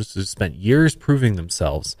Scientologists who spent years proving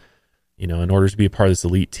themselves, in order to be a part of this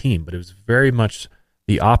elite team. But it was very much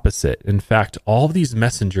the opposite. In fact, all of these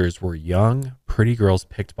messengers were young, pretty girls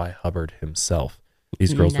picked by Hubbard himself.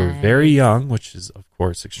 These girls were very young, which is, of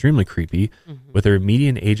course, extremely creepy, with their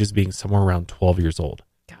median ages being somewhere around 12 years old.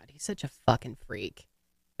 God, he's such a fucking freak.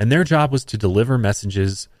 And their job was to deliver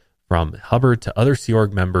messages from Hubbard to other Sea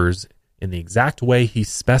Org members in the exact way he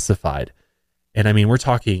specified. And I mean, we're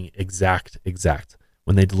talking exact.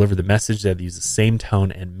 When they delivered the message, they had to use the same tone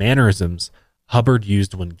and mannerisms Hubbard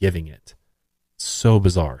used when giving it. So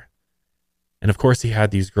bizarre. And of course, he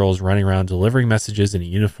had these girls running around delivering messages in a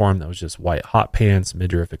uniform that was just white hot pants,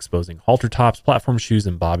 midriff exposing halter tops, platform shoes,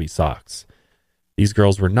 and bobby socks. These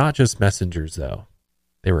girls were not just messengers, though.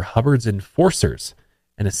 They were Hubbard's enforcers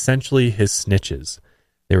and essentially his snitches.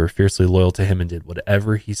 They were fiercely loyal to him and did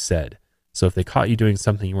whatever he said. So if they caught you doing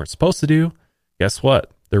something you weren't supposed to do, guess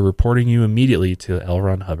what? They're reporting you immediately to L.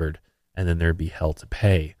 Ron Hubbard, and then there'd be hell to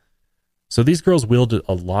pay. So these girls wielded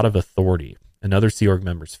a lot of authority, and other Sea Org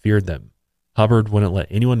members feared them. Hubbard wouldn't let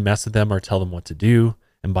anyone mess with them or tell them what to do,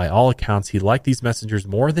 and by all accounts, he liked these messengers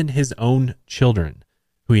more than his own children,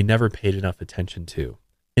 who he never paid enough attention to.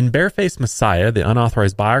 In Barefaced Messiah, the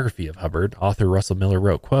unauthorized biography of Hubbard, author Russell Miller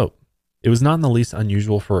wrote, quote, "It was not in the least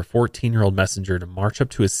unusual for a 14-year-old messenger to march up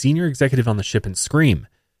to a senior executive on the ship and scream,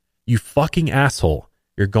 'You fucking asshole,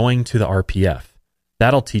 you're going to the RPF.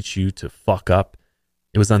 That'll teach you to fuck up.'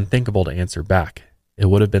 It was unthinkable to answer back. It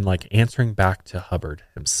would have been like answering back to Hubbard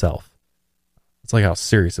himself." It's like how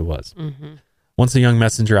serious it was. Mm-hmm. Once a young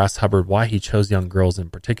messenger asked Hubbard why he chose young girls in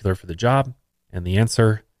particular for the job, and the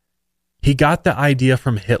answer, he got the idea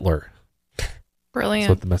from Hitler. Brilliant.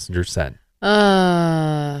 That's what the messenger said.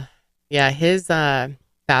 Yeah, his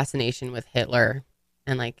fascination with Hitler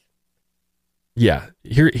and like... Yeah,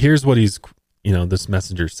 here's what this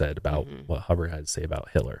messenger said about what Hubbard had to say about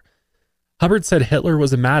Hitler. Hubbard said Hitler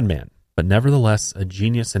was a madman, but nevertheless a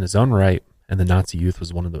genius in his own right, and the Nazi youth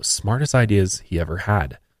was one of the smartest ideas he ever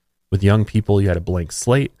had. With young people, you had a blank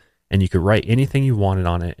slate, and you could write anything you wanted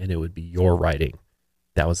on it, and it would be your writing.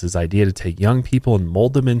 That was his idea, to take young people and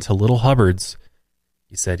mold them into little Hubbards.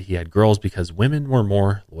 He said he had girls because women were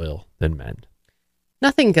more loyal than men.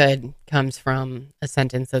 Nothing good comes from a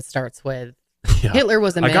sentence that starts with, Hitler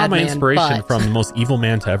was a madman. I got my inspiration from the most evil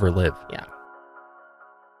man to ever live. Yeah.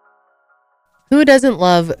 Who doesn't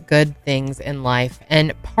love good things in life?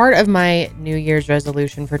 And part of my New Year's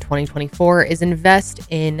resolution for 2024 is invest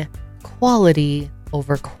in quality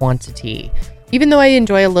over quantity. Even though I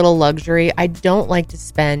enjoy a little luxury, I don't like to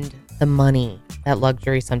spend the money that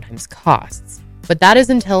luxury sometimes costs. But that is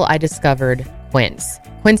until I discovered Quince.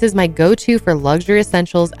 Quince is my go-to for luxury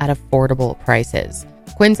essentials at affordable prices.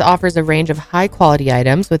 Quince offers a range of high-quality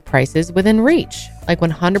items with prices within reach, like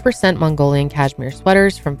 100% Mongolian cashmere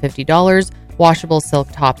sweaters from $50, washable silk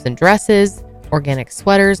tops and dresses, organic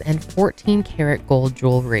sweaters, and 14-karat gold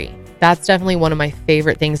jewelry. That's definitely one of my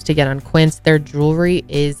favorite things to get on Quince. Their jewelry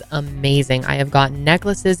is amazing. I have gotten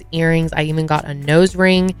necklaces, earrings. I even got a nose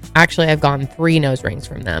ring. Actually, I've gotten 3 nose rings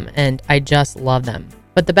from them, and I just love them.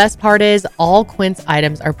 But the best part is all Quince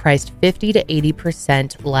items are priced 50 to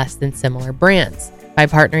 80% less than similar brands. By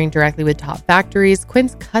partnering directly with top factories,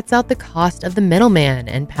 Quince cuts out the cost of the middleman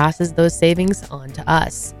and passes those savings on to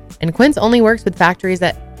us. And Quince only works with factories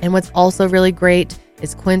and what's also really great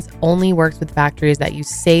is Quince only works with factories that use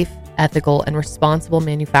safe, ethical, and responsible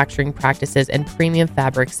manufacturing practices and premium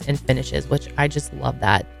fabrics and finishes, which I just love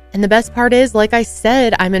that. And the best part is, like I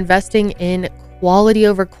said, I'm investing in quality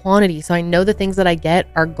over quantity. So I know the things that I get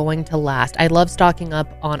are going to last. I love stocking up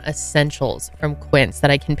on essentials from Quince that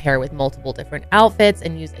I can pair with multiple different outfits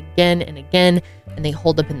and use again and again. And they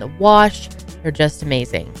hold up in the wash. They're just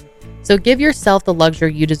amazing. So give yourself the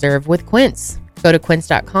luxury you deserve with Quince. Go to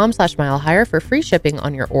quince.com/milehigher for free shipping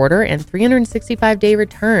on your order and 365-day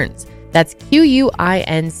returns. That's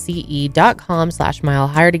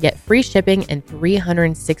QUINCE.com/milehigher to get free shipping and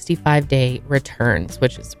 365-day returns,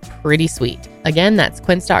 which is pretty sweet. Again, that's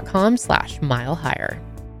quince.com/milehigher.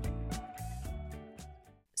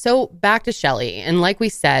 So back to Shelly. And like we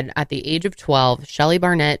said, at the age of 12, Shelly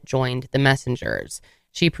Barnett joined the Messengers.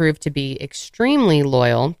 She proved to be extremely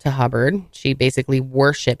loyal to Hubbard. She basically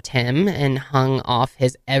worshipped him and hung off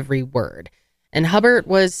his every word. And Hubbard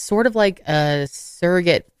was sort of like a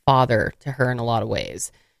surrogate father to her in a lot of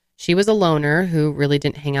ways. She was a loner who really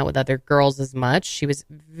didn't hang out with other girls as much. She was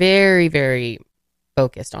very, very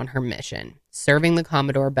focused on her mission, serving the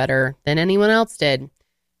Commodore better than anyone else did.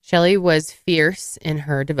 Shelly was fierce in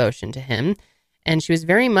her devotion to him, and she was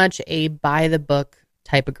very much a by-the-book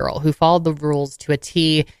type of girl who followed the rules to a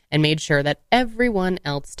T and made sure that everyone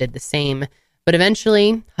else did the same. But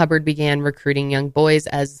eventually, Hubbard began recruiting young boys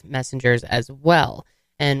as messengers as well.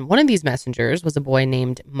 And one of these messengers was a boy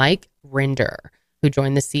named Mike Rinder, who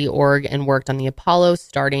joined the Sea Org and worked on the Apollo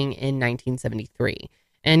starting in 1973.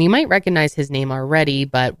 And you might recognize his name already,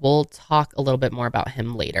 but we'll talk a little bit more about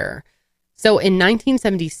him later. So in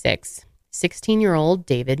 1976, 16-year-old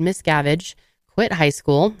David Miscavige quit high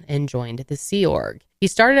school and joined the Sea Org. He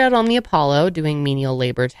started out on the Apollo doing menial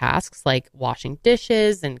labor tasks like washing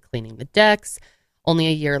dishes and cleaning the decks. Only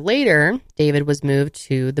a year later, David was moved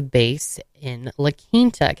to the base in La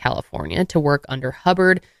Quinta, California, to work under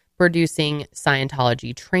Hubbard, producing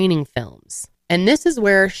Scientology training films. And this is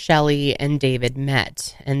where Shelly and David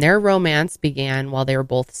met, and their romance began while they were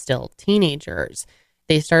both still teenagers.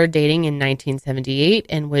 They started dating in 1978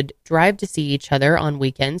 and would drive to see each other on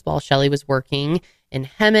weekends while Shelly was working in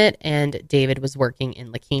Hemet and David was working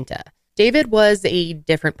in La Quinta. David was a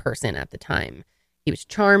different person at the time. He was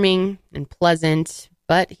charming and pleasant,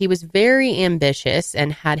 but he was very ambitious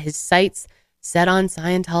and had his sights set on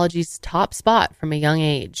Scientology's top spot from a young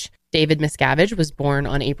age. David Miscavige was born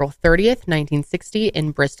on April 30th, 1960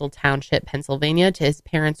 in Bristol Township, Pennsylvania, to his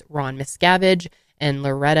parents Ron Miscavige and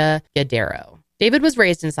Loretta Gadero. David was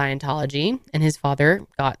raised in Scientology, and his father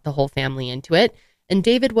got the whole family into it. And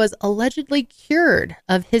David was allegedly cured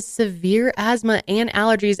of his severe asthma and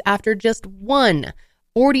allergies after just one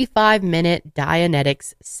 45-minute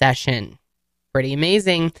Dianetics session. Pretty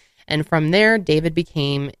amazing. And from there, David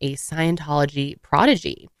became a Scientology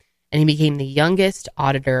prodigy. And he became the youngest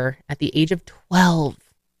auditor at the age of 12.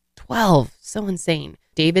 12. So insane.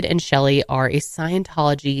 David and Shelly are a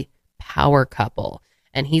Scientology power couple.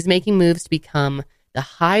 And he's making moves to become the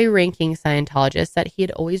high-ranking Scientologist that he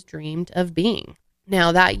had always dreamed of being.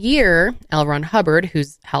 Now, that year, L. Ron Hubbard,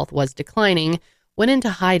 whose health was declining, went into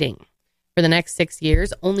hiding. For the next 6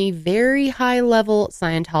 years, only very high-level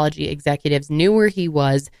Scientology executives knew where he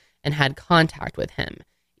was and had contact with him.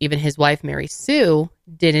 Even his wife, Mary Sue,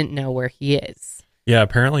 didn't know where he is. Yeah,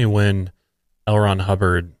 apparently when L. Ron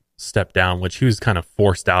Hubbard stepped down, which he was kind of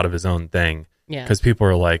forced out of his own thing, because people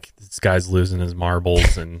are like, this guy's losing his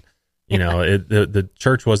marbles, and you know, the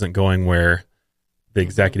church wasn't going where the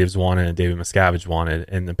executives wanted and David Miscavige wanted.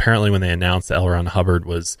 And apparently when they announced that L. Ron Hubbard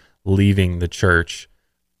was leaving the church,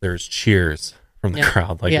 there's cheers from the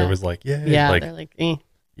crowd. Like there was like, yay. Yeah, like, they're like,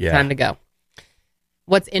 time to go.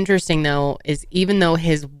 What's interesting, though, is even though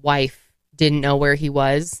his wife didn't know where he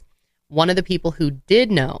was, one of the people who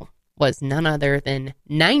did know was none other than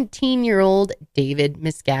 19-year-old David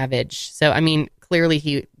Miscavige. So, I mean,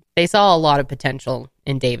 clearly they saw a lot of potential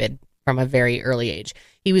in David from a very early age.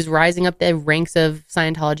 He was rising up the ranks of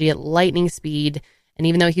Scientology at lightning speed, and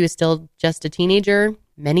even though he was still just a teenager,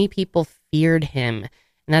 many people feared him.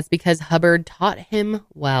 And that's because Hubbard taught him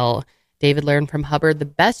well. David learned from Hubbard the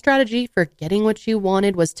best strategy for getting what you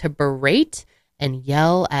wanted was to berate and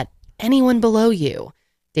yell at anyone below you.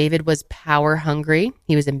 David was power hungry,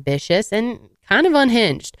 he was ambitious, and kind of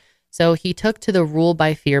unhinged. So he took to the rule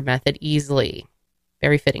by fear method easily.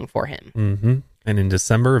 Very fitting for him. Mm-hmm. And in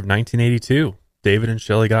December of 1982, David and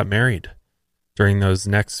Shelly got married. During those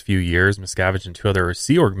next few years, Miscavige and two other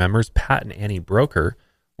Sea Org members, Pat and Annie Broker,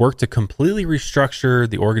 worked to completely restructure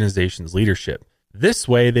the organization's leadership. This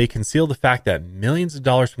way, they concealed the fact that millions of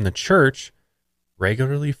dollars from the church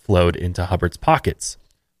regularly flowed into Hubbard's pockets.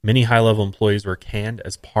 Many high-level employees were canned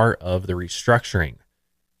as part of the restructuring.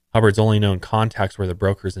 Hubbard's only known contacts were the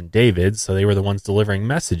brokers and David, so they were the ones delivering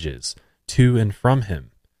messages to and from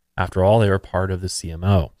him. After all, they were part of the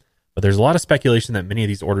CMO. But there's a lot of speculation that many of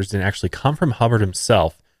these orders didn't actually come from Hubbard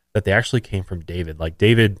himself, that they actually came from David. Like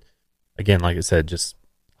David, again, like I said, just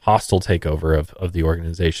hostile takeover of the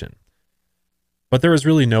organization. But there was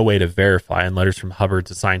really no way to verify, and letters from Hubbard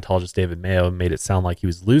to Scientologist David Mayo made it sound like he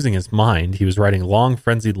was losing his mind. He was writing long,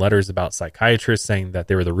 frenzied letters about psychiatrists saying that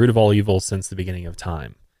they were the root of all evil since the beginning of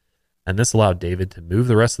time. And this allowed David to move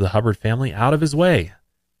the rest of the Hubbard family out of his way.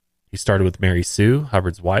 He started with Mary Sue,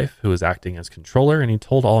 Hubbard's wife, who was acting as controller, and he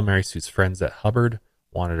told all of Mary Sue's friends that Hubbard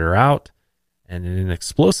wanted her out. And in an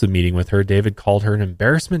explosive meeting with her, David called her an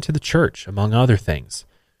embarrassment to the church, among other things.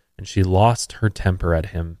 And she lost her temper at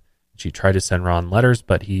him. She tried to send Ron letters,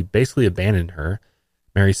 but he basically abandoned her.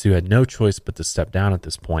 Mary Sue had no choice but to step down at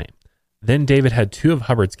this point. Then David had two of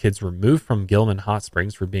Hubbard's kids removed from Gilman Hot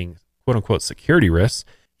Springs for being quote-unquote security risks.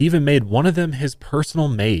 He even made one of them his personal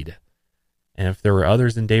maid. And if there were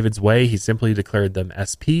others in David's way, he simply declared them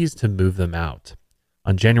SPs to move them out.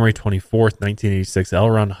 On January 24th, 1986, L.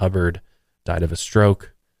 Ron Hubbard died of a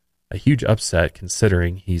stroke. A huge upset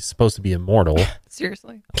considering he's supposed to be immortal.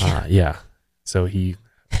 Seriously? Yeah. So he...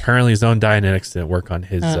 Apparently his own Dianetics didn't work on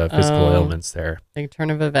his physical ailments there. Big turn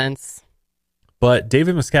of events. But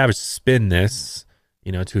David Miscavige spun this,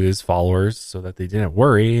 to his followers so that they didn't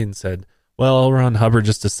worry and said, well, Ron Hubbard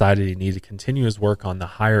just decided he needed to continue his work on the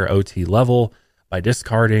higher OT level by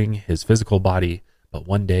discarding his physical body, but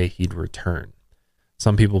one day he'd return.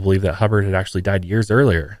 Some people believe that Hubbard had actually died years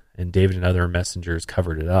earlier, and David and other messengers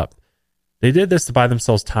covered it up. They did this to buy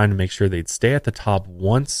themselves time to make sure they'd stay at the top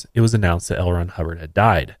once it was announced that L. Ron Hubbard had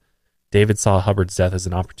died. David saw Hubbard's death as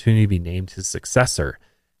an opportunity to be named his successor,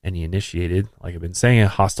 and he initiated, like I've been saying, a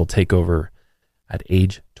hostile takeover. At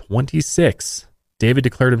age 26, David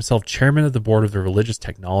declared himself chairman of the board of the Religious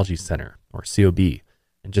Technology Center, or COB,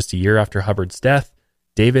 and just a year after Hubbard's death,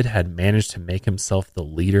 David had managed to make himself the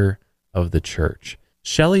leader of the church.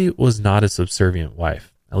 Shelly was not a subservient wife.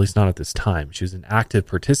 At least not at this time. She was an active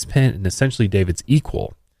participant and essentially David's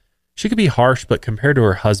equal. She could be harsh, but compared to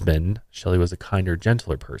her husband, Shelly was a kinder,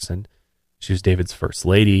 gentler person. She was David's first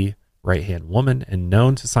lady, right-hand woman, and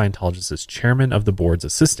known to Scientologists as chairman of the board's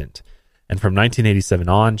assistant. And from 1987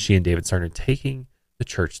 on, she and David started taking the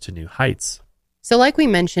church to new heights. So like we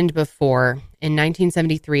mentioned before, in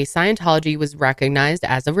 1973, Scientology was recognized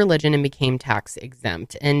as a religion and became tax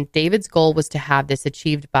exempt. And David's goal was to have this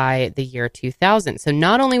achieved by the year 2000. So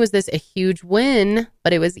not only was this a huge win,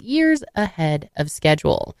 but it was years ahead of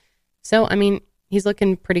schedule. So, he's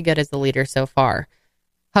looking pretty good as the leader so far.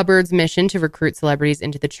 Hubbard's mission to recruit celebrities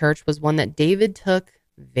into the church was one that David took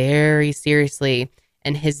very seriously.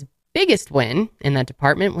 And his biggest win in that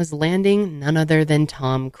department was landing none other than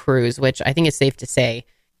Tom Cruise, which I think is safe to say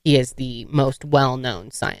he is the most well-known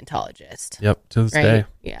Scientologist. Yep, to this day.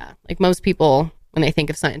 Yeah, like most people, when they think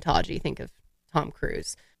of Scientology, think of Tom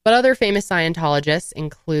Cruise. But other famous Scientologists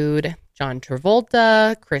include John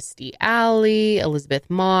Travolta, Kirstie Alley, Elizabeth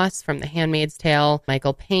Moss from The Handmaid's Tale,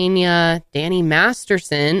 Michael Pena, Danny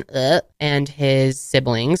Masterson, and his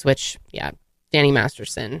siblings, which, Danny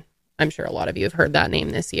Masterson, I'm sure a lot of you have heard that name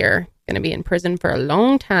this year. Going to be in prison for a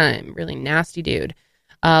long time. Really nasty dude.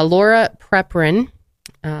 Laura Prepon.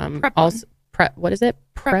 Also, what is it?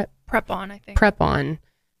 Prepon, I think. Prepon.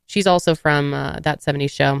 She's also from That 70s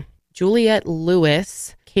Show. Juliette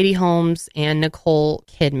Lewis, Katie Holmes, and Nicole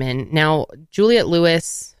Kidman. Now, Juliette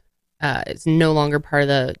Lewis is no longer part of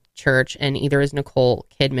the church, and either is Nicole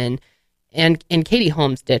Kidman. And Katie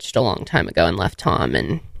Holmes ditched a long time ago and left Tom,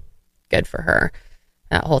 and good for her.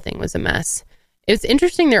 That whole thing was a mess. It's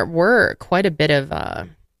interesting. There were quite a bit of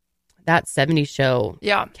That 70s Show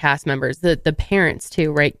cast members. The parents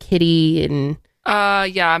too, right? Kitty and...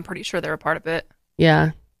 I'm pretty sure they were part of it.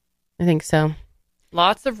 Yeah, I think so.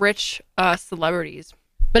 Lots of rich celebrities.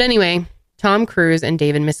 But anyway, Tom Cruise and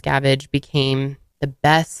David Miscavige became the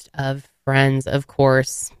best of friends, of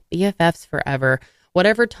course. BFFs forever.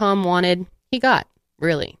 Whatever Tom wanted, he got.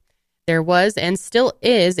 really. There was and still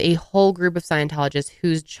is a whole group of Scientologists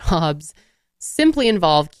whose jobs simply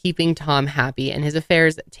involve keeping Tom happy and his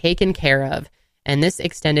affairs taken care of. And this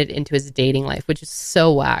extended into his dating life, which is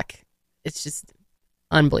so whack. It's just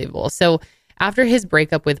unbelievable. So after his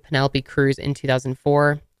breakup with Penelope Cruz in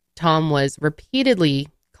 2004, Tom was repeatedly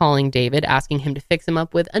calling David, asking him to fix him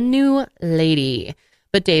up with a new lady.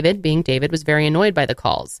 But David, being David, was very annoyed by the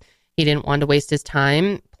calls. He didn't want to waste his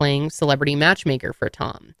time playing celebrity matchmaker for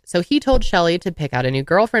Tom. So he told Shelly to pick out a new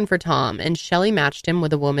girlfriend for Tom, and Shelly matched him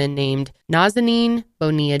with a woman named Nazanin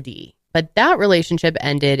Bonilla D. But that relationship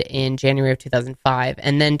ended in January of 2005,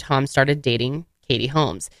 and then Tom started dating Katie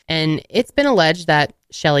Holmes. And it's been alleged that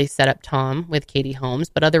Shelly set up Tom with Katie Holmes,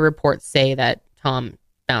 but other reports say that Tom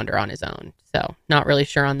found her on his own. So not really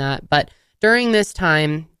sure on that. But during this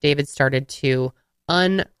time, David started to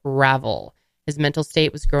unravel. His mental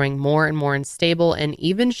state was growing more and more unstable, and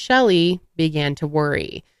even Shelly began to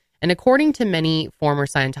worry. And according to many former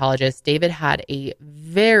Scientologists, David had a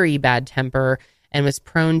very bad temper and was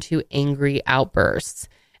prone to angry outbursts.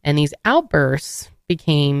 And these outbursts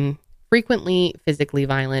became frequently physically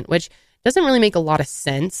violent, which doesn't really make a lot of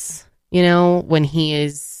sense, you know, when he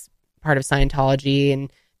is part of Scientology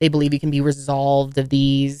and they believe he can be resolved of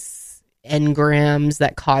these engrams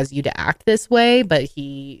that cause you to act this way, but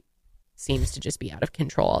he seems to just be out of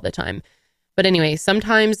control all the time. But anyway,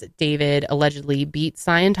 sometimes David allegedly beat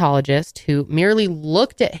Scientologists who merely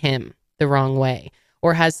looked at him the wrong way,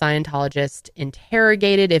 or has Scientologists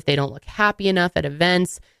interrogated if they don't look happy enough at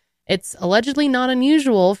events. It's allegedly not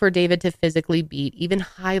unusual for David to physically beat even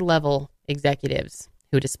high-level executives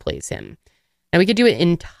who displace him. Now, we could do an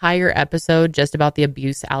entire episode just about the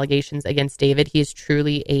abuse allegations against David. He is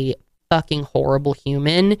truly a fucking horrible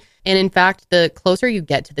human. And in fact, the closer you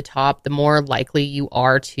get to the top, the more likely you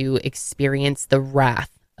are to experience the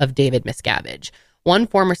wrath of David Miscavige. One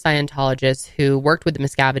former Scientologist who worked with the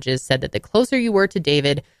Miscaviges said that the closer you were to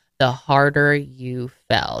David, the harder you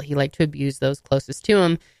fell. He liked to abuse those closest to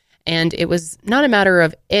him. And it was not a matter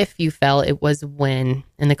of if you fell, it was when.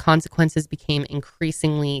 And the consequences became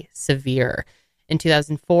increasingly severe. In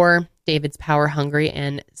 2004, David's power-hungry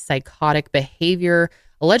and psychotic behavior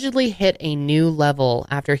allegedly hit a new level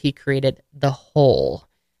after he created The Hole.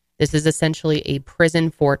 This is essentially a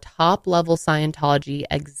prison for top-level Scientology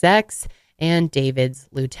execs and David's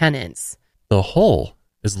lieutenants. The Hole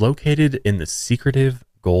is located in the secretive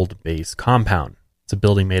Gold Base compound. It's a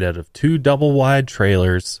building made out of 2 double-wide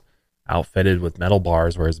trailers outfitted with metal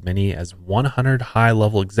bars where as many as 100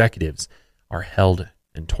 high-level executives are held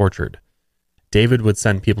and tortured. David would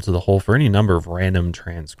send people to the Hole for any number of random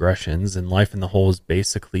transgressions, and life in the Hole is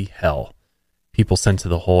basically hell. People sent to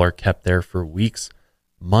the Hole are kept there for weeks,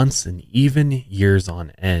 months, and even years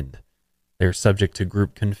on end. They are subject to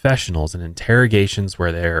group confessionals and interrogations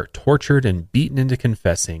where they are tortured and beaten into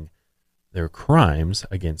confessing their crimes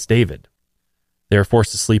against David. They are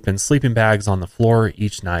forced to sleep in sleeping bags on the floor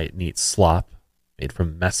each night and eat slop made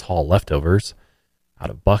from mess hall leftovers out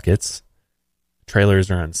of buckets.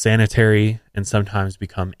 Trailers are unsanitary and sometimes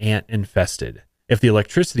become ant infested. If the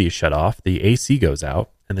electricity is shut off, the AC goes out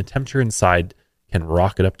and the temperature inside can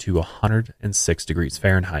rocket up to 106 degrees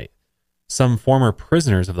Fahrenheit. Some former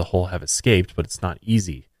prisoners of the Hole have escaped, but it's not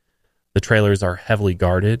easy. The trailers are heavily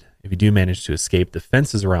guarded. If you do manage to escape, the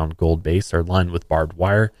fences around Gold Base are lined with barbed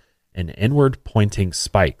wire and inward-pointing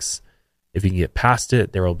spikes. If you can get past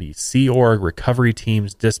it, there will be Sea Org recovery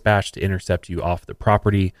teams dispatched to intercept you off the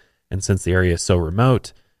property. And since the area is so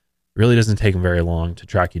remote, it really doesn't take them very long to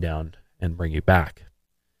track you down and bring you back.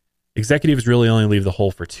 Executives really only leave the Hole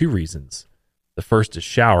for 2 reasons. The first is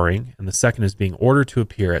showering, and the second is being ordered to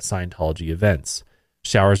appear at Scientology events.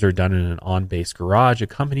 Showers are done in an on-base garage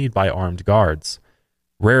accompanied by armed guards.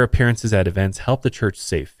 Rare appearances at events help the church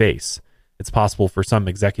save face. It's possible for some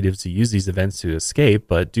executives to use these events to escape,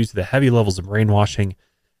 but due to the heavy levels of brainwashing,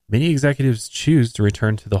 many executives choose to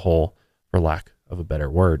return to the Hole, for lack of a better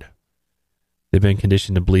word. They've been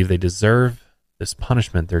conditioned to believe they deserve this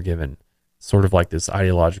punishment they're given. Sort of like this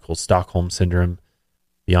ideological Stockholm syndrome.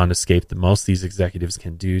 Beyond escape, the most these executives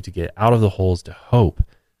can do to get out of the Hole is to hope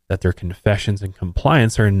that their confessions and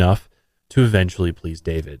compliance are enough to eventually please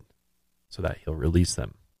David, so that he'll release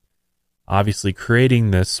them. Obviously,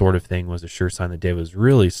 creating this sort of thing was a sure sign that David was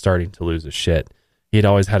really starting to lose his shit. He had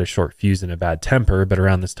always had a short fuse and a bad temper, but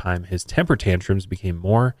around this time, his temper tantrums became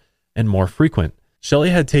more and more frequent.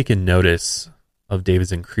 Shelly had taken notice of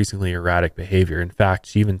David's increasingly erratic behavior. In fact,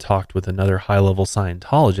 she even talked with another high-level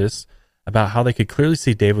Scientologist about how they could clearly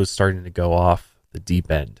see David was starting to go off the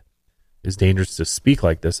deep end. It was dangerous to speak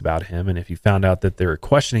like this about him, and if you found out that they were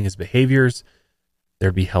questioning his behaviors,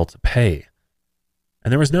 there'd be hell to pay.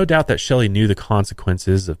 And there was no doubt that Shelly knew the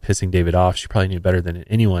consequences of pissing David off. She probably knew better than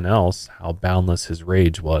anyone else how boundless his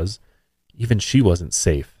rage was. Even she wasn't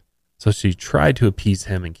safe. So she tried to appease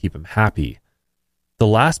him and keep him happy. The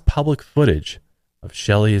last public footage of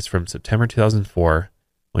Shelly is from September 2004,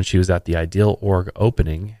 when she was at the Ideal Org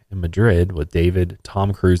opening in Madrid with David,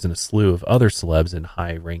 Tom Cruise, and a slew of other celebs and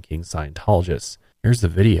high-ranking Scientologists. Here's the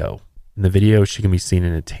video. In the video, she can be seen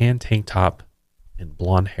in a tan tank top and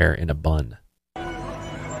blonde hair in a bun.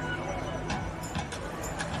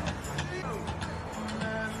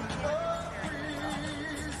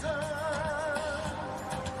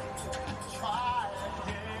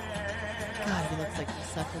 God, he looks like he's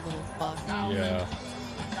such a little fuck. Yeah.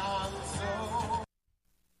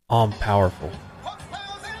 All powerful.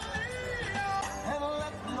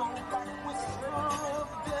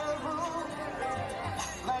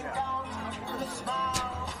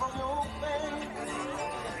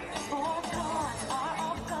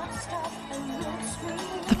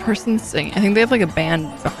 The person's singing. I think they have like a band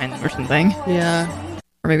behind them or something. Yeah.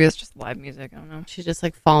 Or maybe it's just live music. I don't know. She's just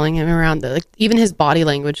like following him around. Like even his body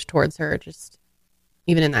language towards her, just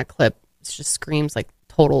even in that clip, it just screams like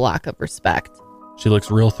total lack of respect. She looks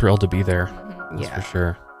real thrilled to be there. That's Yeah. for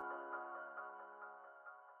sure.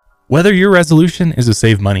 Whether your resolution is to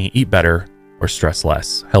save money, eat better, or stress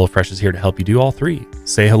less, HelloFresh is here to help you do all three.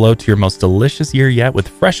 Say hello to your most delicious year yet with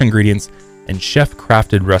fresh ingredients and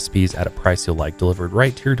chef-crafted recipes at a price you'll like, delivered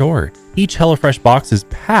right to your door. Each HelloFresh box is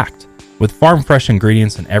packed with farm-fresh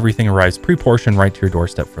ingredients, and everything arrives pre-portioned right to your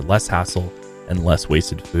doorstep for less hassle and less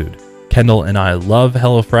wasted food. Kendall and I love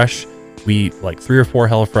HelloFresh. We eat like 3 or 4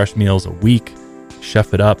 HelloFresh meals a week,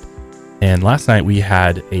 chef it up. And last night we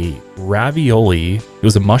had a ravioli. It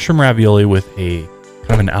was a mushroom ravioli with a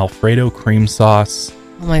kind of an Alfredo cream sauce.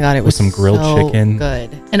 Oh my God, it With was some grilled so chicken.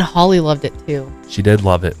 good. And Holly loved it too. She did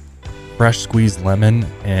love it. Fresh squeezed lemon,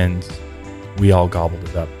 and we all gobbled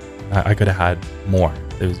it up. I could have had more.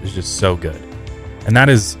 It was just so good. And that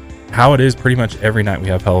is how it is pretty much every night we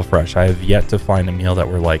have HelloFresh. I have yet to find a meal that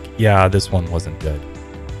we're like, yeah, this one wasn't good.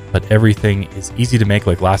 But everything is easy to make.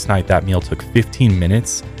 Like last night, that meal took 15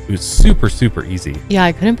 minutes. It was super, super easy. Yeah,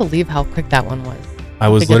 I couldn't believe how quick that one was. I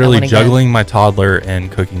was To get that literally one again. juggling my toddler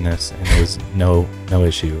and cooking this, and it was no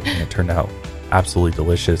issue. And it turned out absolutely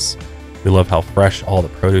delicious. We love how fresh all the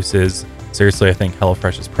produce is. Seriously, I think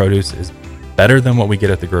HelloFresh's produce is better than what we get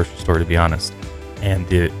at the grocery store, to be honest. And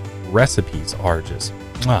the recipes are just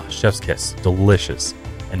chef's kiss, delicious,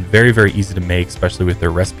 and very, very easy to make, especially with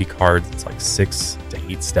their recipe cards. It's like 6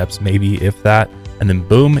 to 8 steps, maybe, if that. And then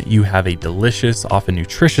boom, you have a delicious, often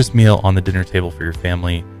nutritious meal on the dinner table for your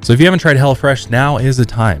family. So if you haven't tried HelloFresh, now is the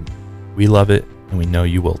time. We love it, and we know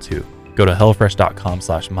you will too. Go to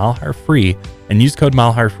HelloFresh.com/milehirefree and use code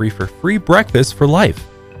milehirefree for free breakfast for life.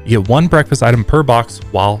 You get 1 breakfast item per box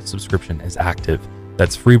while subscription is active.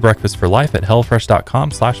 That's free breakfast for life at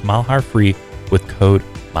HelloFresh.com/milehirefree with code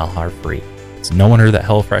milehirefree. It's no wonder that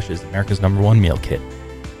HelloFresh is America's #1 meal kit.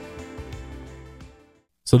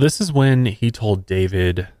 So this is when he told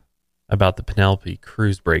David about the Penelope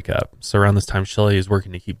Cruz breakup. So around this time, Shelly is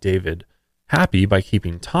working to keep David happy by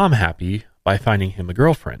keeping Tom happy by finding him a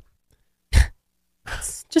girlfriend.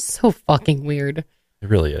 It's just so fucking weird. It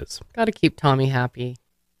really is. Got to keep Tommy happy.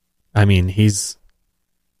 I mean, he's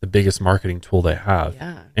the biggest marketing tool they have.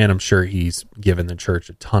 Yeah. And I'm sure he's given the church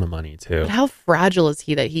a ton of money too. But how fragile is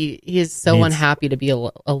he that he is so unhappy to be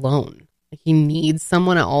alone? Like he needs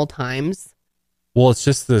someone at all times. Well, it's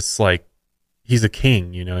just this like, he's a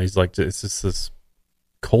king, you know, he's like, it's just this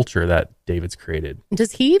culture that David's created.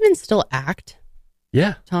 Does he even still act?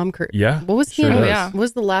 Yeah. Tom Cruise. Yeah. What was he sure in? does. yeah. What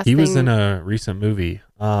was the last He thing? was in a recent movie.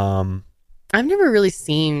 I've never really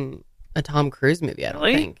seen a Tom Cruise movie, I don't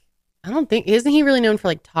Really? think. I don't think. Isn't he really known for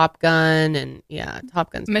like Top Gun and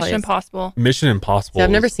Top Gun's Mission probably- Impossible. Mission Impossible. See, I've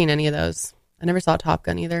never was- seen any of those. I never saw Top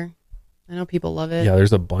Gun either. I know people love it. Yeah,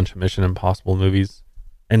 there's a bunch of Mission Impossible movies.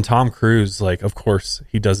 And Tom Cruise, like, of course,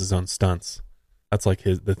 he does his own stunts. That's like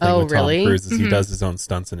the thing Oh, with really? Tom Cruise is he Mhm. does his own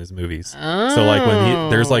stunts in his movies. Oh. So like when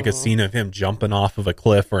there's like a scene of him jumping off of a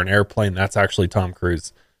cliff or an airplane, that's actually Tom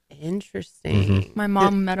Cruise. Interesting. Mm-hmm. My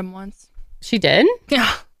mom met him once. She did?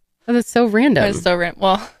 Yeah. Oh, that's so random. It was so random.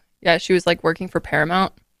 Well, yeah, she was like working for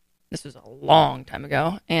Paramount. This was a long time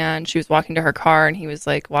ago. And she was walking to her car and he was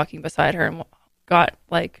like walking beside her and got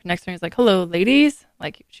like next to her. He's like, "Hello, ladies."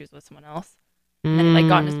 Like she was with someone else. And then like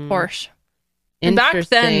got in his Porsche. And back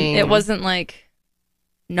then Interesting. it wasn't like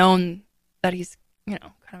known that he's, you know,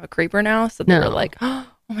 kind of a creeper now. So they No. were like, "Oh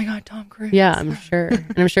my God, Tom Cruise." Yeah, I'm sure.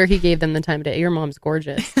 And I'm sure he gave them the time of day. Your mom's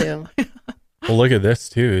gorgeous too. Well, look at this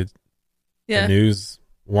too. Yeah. The news,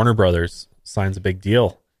 Warner Brothers signs a big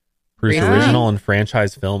deal. Produced Yeah. original and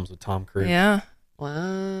franchise films with Tom Cruise. Yeah.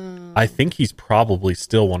 Wow. I think he's probably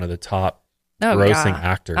still one of the top Oh, grossing yeah.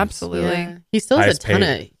 actors. Absolutely. Yeah. He still has a Highest ton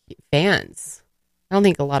paid. of fans. I don't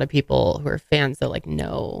think a lot of people who are fans that like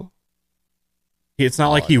know. It's not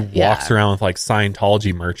like he Yeah. walks around with like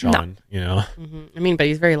Scientology merch No. on, you know? I mean, but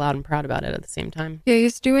he's very loud and proud about it at the same time. Yeah,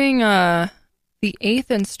 he's doing the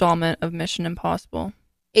 8th installment of Mission Impossible.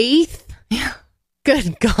 8th? Yeah.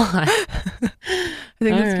 Good God. I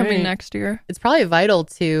think All it's coming right. next year. It's probably vital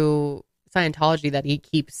to Scientology that he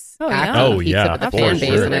keeps Oh, yeah. active, Oh, keeps yeah, up with the for fan base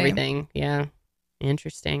sure. and everything. Yeah.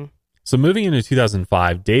 Interesting. So moving into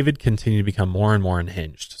 2005, David continued to become more and more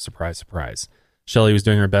unhinged. Surprise, surprise. Shelly was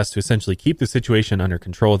doing her best to essentially keep the situation under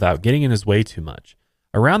control without getting in his way too much.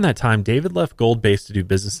 Around that time, David left Gold Base to do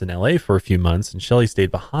business in LA for a few months, and Shelly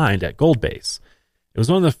stayed behind at Gold Base. It was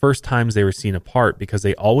one of the first times they were seen apart because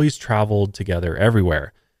they always traveled together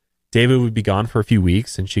everywhere. David would be gone for a few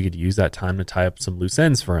weeks, and she could use that time to tie up some loose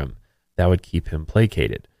ends for him. That would keep him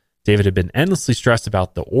placated. David had been endlessly stressed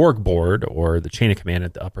about the org board, or the chain of command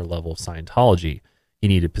at the upper level of Scientology. He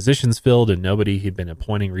needed positions filled, and nobody he'd been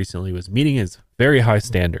appointing recently was meeting his very high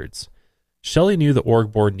standards. Shelly knew the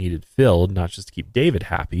org board needed filled, not just to keep David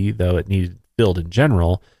happy, though it needed filled in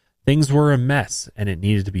general. Things were a mess, and it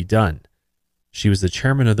needed to be done. She was the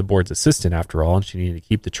chairman of the board's assistant, after all, and she needed to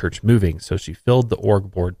keep the church moving, so she filled the org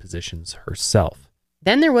board positions herself.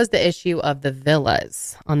 Then there was the issue of the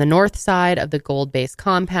villas. On the north side of the Gold Base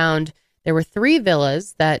compound, there were 3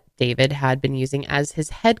 villas that David had been using as his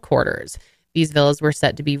headquarters. These villas were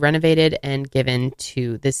set to be renovated and given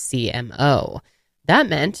to the CMO. That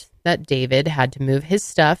meant that David had to move his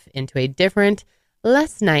stuff into a different,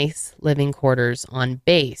 less nice living quarters on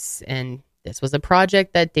base. And this was a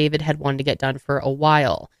project that David had wanted to get done for a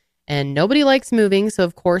while. And nobody likes moving, so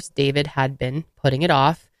of course David had been putting it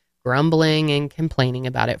off, grumbling and complaining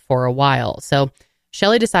about it for a while. So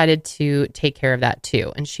Shelly decided to take care of that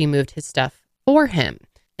too, and she moved his stuff for him.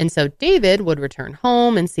 And so David would return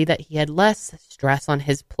home and see that he had less stress on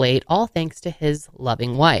his plate, all thanks to his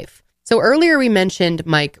loving wife. So earlier we mentioned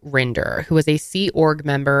Mike Rinder, who was a Sea Org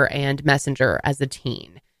member and messenger as a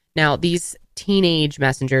teen. Now, these teenage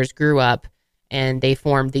messengers grew up and they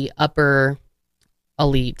formed the upper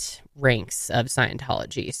elite ranks of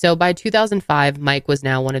Scientology. So by 2005, Mike was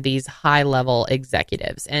now one of these high-level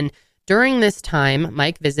executives. And during this time,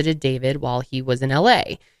 Mike visited David while he was in LA.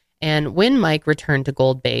 And when Mike returned to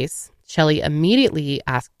Gold Base, Shelly immediately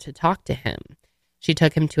asked to talk to him. She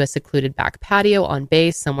took him to a secluded back patio on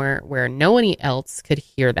base, somewhere where no one else could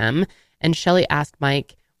hear them. And Shelly asked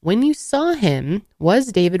Mike, when you saw him,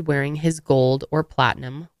 was David wearing his gold or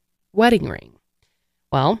platinum wedding ring?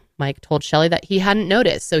 Well, Mike told Shelly that he hadn't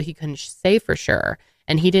noticed, so he couldn't say for sure.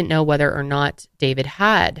 And he didn't know whether or not David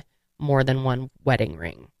had more than one wedding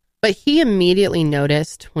ring. But he immediately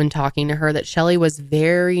noticed when talking to her that Shelly was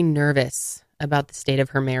very nervous about the state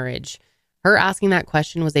of her marriage. Her asking that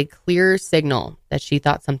question was a clear signal that she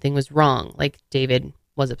thought something was wrong, like David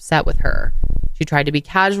was upset with her. She tried to be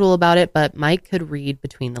casual about it, but Mike could read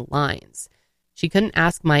between the lines. She couldn't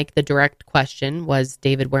ask Mike the direct question, was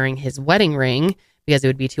David wearing his wedding ring, because it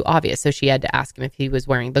would be too obvious. So she had to ask him if he was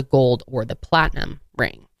wearing the gold or the platinum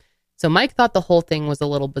ring. So Mike thought the whole thing was a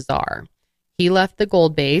little bizarre. He left the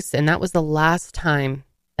Gold Base, and that was the last time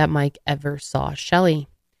that Mike ever saw Shelly.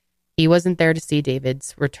 He wasn't there to see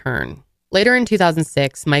David's return. Later in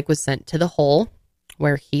 2006, Mike was sent to the Hole,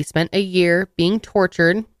 where he spent a year being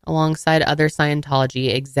tortured alongside other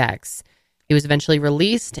Scientology execs. He was eventually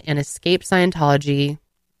released and escaped Scientology,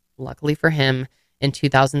 luckily for him, in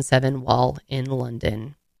 2007 while in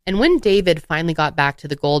London. And when David finally got back to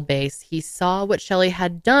the Gold Base, he saw what Shelly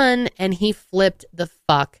had done, and he flipped the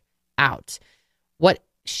fuck out. What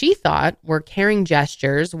she thought were caring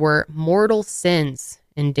gestures were mortal sins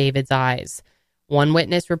in David's eyes. One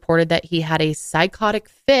witness reported that he had a psychotic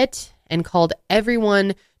fit and called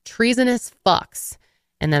everyone treasonous fucks.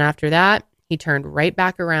 And then after that, he turned right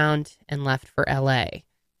back around and left for LA.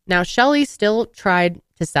 Now, Shelly still tried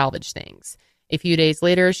to salvage things. A few days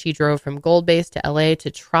later, she drove from Gold Base to LA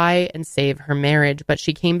to try and save her marriage, but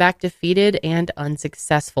she came back defeated and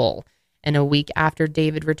unsuccessful. And a week after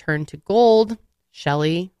David returned to Gold,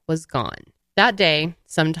 Shelly was gone. That day,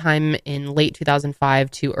 sometime in late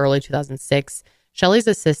 2005 to early 2006, Shelly's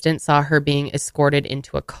assistant saw her being escorted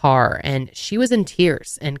into a car, and she was in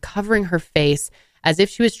tears and covering her face as if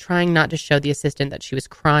she was trying not to show the assistant that she was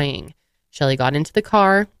crying. Shelly got into the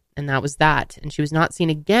car, and that was that. And she was not seen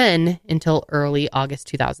again until early August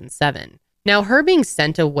 2007. Now, her being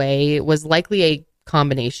sent away was likely a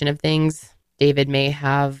combination of things. David may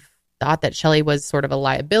have thought that Shelly was sort of a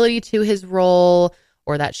liability to his role,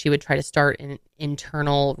 or that she would try to start an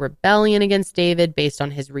internal rebellion against David based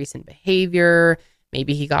on his recent behavior.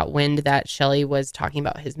 Maybe he got wind that Shelly was talking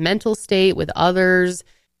about his mental state with others.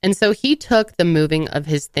 And so he took the moving of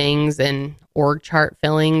his things and org chart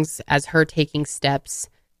fillings as her taking steps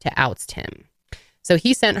to oust him. So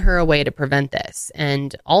he sent her away to prevent this,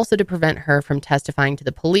 and also to prevent her from testifying to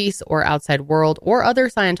the police or outside world or other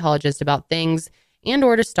Scientologists about things, and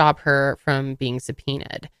or to stop her from being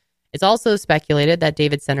subpoenaed. It's also speculated that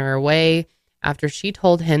David sent her away after she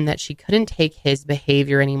told him that she couldn't take his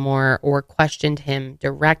behavior anymore or questioned him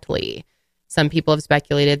directly. Some people have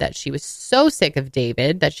speculated that she was so sick of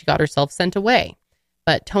David that she got herself sent away.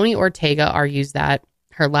 But Tony Ortega argues that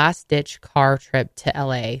her last-ditch car trip to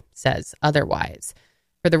LA says otherwise.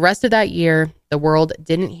 For the rest of that year, the world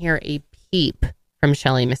didn't hear a peep from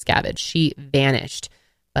Shelly Miscavige. She vanished,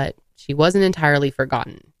 but she wasn't entirely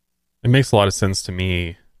forgotten. It makes a lot of sense to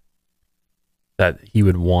me that he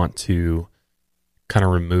would want to kind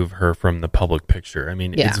of remove her from the public picture. I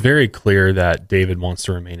mean, It's very clear that David wants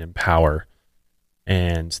to remain in power,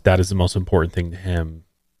 and that is the most important thing to him.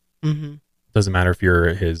 Mm-hmm. Doesn't matter if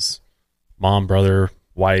you're his mom, brother,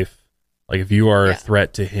 wife. Like, if you are a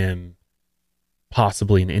threat to him,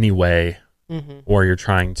 possibly in any way, or you're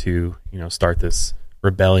trying to, start this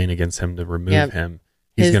rebellion against him to remove him,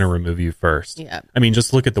 he's going to remove you first. Yeah. I mean,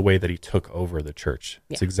 just look at the way that he took over the church.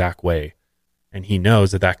 It's exact way. And he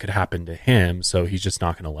knows that could happen to him, so he's just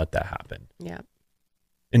not going to let that happen. Yeah.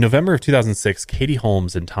 In November of 2006, Katie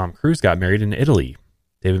Holmes and Tom Cruise got married in Italy.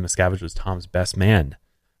 David Miscavige was Tom's best man.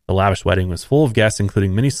 The lavish wedding was full of guests,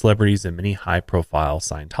 including many celebrities and many high-profile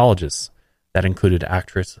Scientologists. That included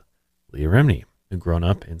actress Leah Remini, who'd grown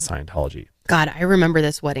up in Scientology. God, I remember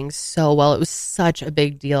this wedding so well. It was such a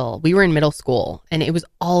big deal. We were in middle school, and it was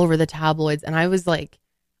all over the tabloids, and I was like,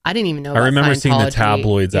 I didn't even know about I remember seeing the Scientology.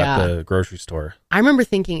 tabloids at the grocery store. I remember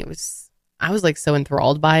thinking I was like so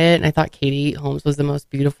enthralled by it, and I thought Katie Holmes was the most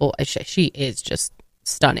beautiful. She is just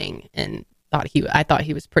stunning, and I thought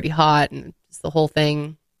he was pretty hot, and just the whole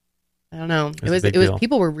thing. I don't know. It was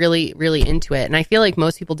people were really, really into it. And I feel like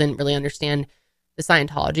most people didn't really understand the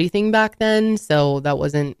Scientology thing back then. So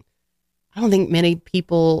I don't think many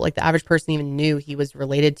people, like the average person, even knew he was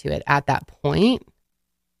related to it at that point,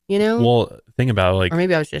 Well, think about it, or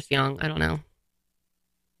maybe I was just young. I don't know.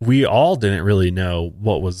 We all didn't really know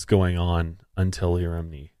what was going on until Leah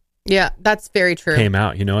Remini Yeah, that's very true. came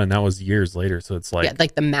out, and that was years later. So it's like,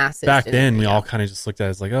 like the masses. back then, we all kind of just looked at it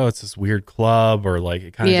as like, oh, it's this weird club, or like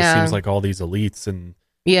it kind of just seems like all these elites and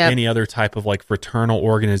any other type of like fraternal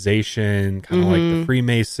organization, kind of like the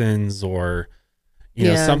Freemasons, or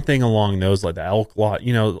something along those, like the Elk Lot,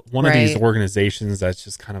 one of these organizations that's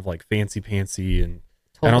just kind of like fancy pantsy, and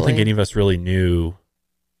I don't think any of us really knew,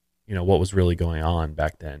 what was really going on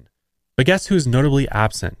back then. But guess who's notably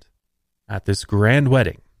absent at this grand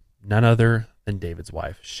wedding? None other than David's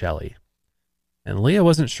wife, Shelly. And Leah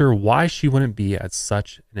wasn't sure why she wouldn't be at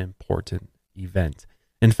such an important event.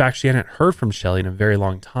 In fact, she hadn't heard from Shelly in a very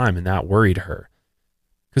long time, and that worried her.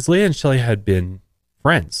 Because Leah and Shelly had been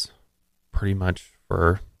friends pretty much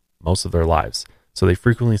for most of their lives. So they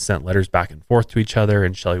frequently sent letters back and forth to each other,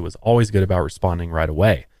 and Shelly was always good about responding right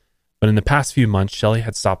away. But in the past few months, Shelly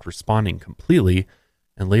had stopped responding completely,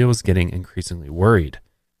 and Leah was getting increasingly worried.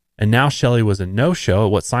 And now Shelly was a no-show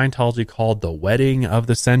at what Scientology called the wedding of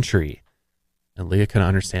the century. And Leah couldn't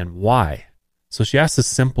understand why. So she asked a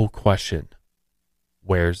simple question.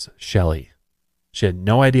 Where's Shelly? She had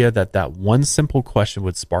no idea that one simple question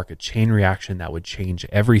would spark a chain reaction that would change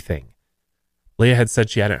everything. Leah had said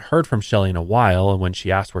she hadn't heard from Shelly in a while, and when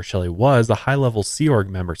she asked where Shelly was, the high-level Sea Org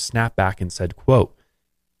member snapped back and said, quote,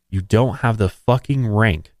 "You don't have the fucking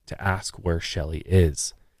rank to ask where Shelly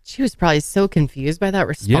is." She was probably so confused by that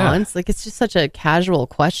response. Like, it's just such a casual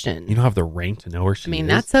question. You don't have the rank to know where she is?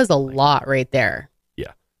 That says a lot right there.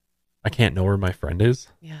 Yeah. I can't know where my friend is.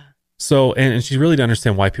 Yeah. So, and she really didn't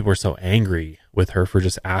understand why people were so angry with her for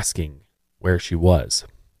just asking where she was.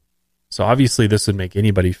 So obviously this would make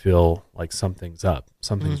anybody feel like something's up,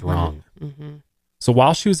 something's wrong. Mm-hmm. So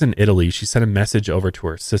while she was in Italy, she sent a message over to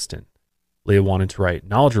her assistant. Leah wanted to write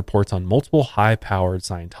knowledge reports on multiple high-powered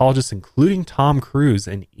Scientologists, including Tom Cruise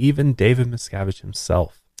and even David Miscavige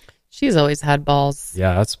himself. She's always had balls.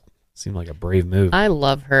 Yeah, that seemed like a brave move. I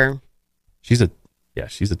love her. She's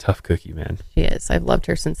a tough cookie, man. She is. I've loved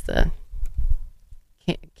her since the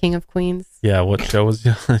King of Queens. Yeah, what show was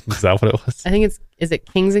it? Is that what it was? I think is it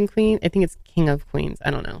Kings and Queens? I think it's King of Queens. I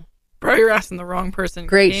don't know. Bro, you're asking the wrong person.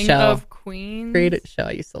 Great King show. of Queens. Great show.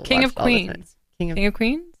 I used to King watch of all the time. Queens. King of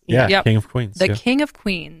Queens? Yeah, Yep. King of Queens. The King of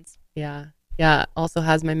Queens. Yeah. Yeah. Also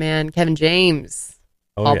has my man Kevin James.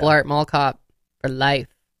 Oh, Paul yeah. Blart, Mall Cop. for life.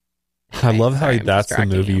 I love how sorry, I'm that's the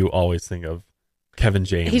distracting movie you. you always think of. Kevin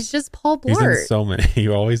James. He's just Paul Blart. He's in so many.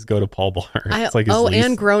 You always go to Paul Blart. It's like his least.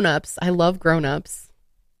 And Grown Ups. I love Grown Ups.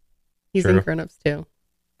 He's in Grown Ups too.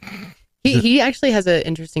 He actually has an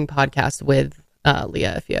interesting podcast with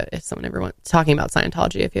Leah. If someone ever wants talking about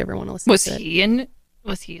Scientology, if you ever want to listen.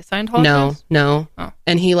 Was he a Scientologist? No. Oh.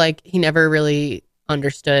 And he never really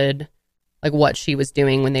understood like what she was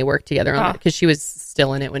doing when they worked together on it, because she was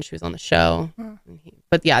still in it when she was on the show.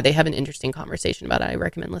 But yeah, they have an interesting conversation about it. I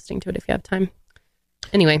recommend listening to it if you have time.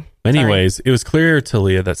 Anyways, it was clear to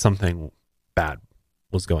Leah that something bad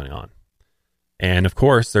was going on. And of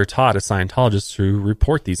course, they're taught as Scientologists to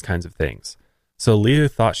report these kinds of things. So Leah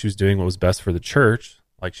thought she was doing what was best for the church,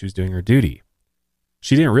 like she was doing her duty.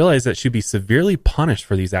 She didn't realize that she'd be severely punished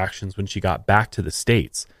for these actions when she got back to the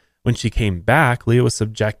States. When she came back, Leah was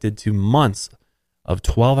subjected to months of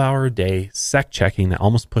 12-hour-a-day sec checking that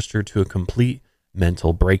almost pushed her to a complete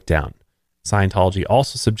mental breakdown. Scientology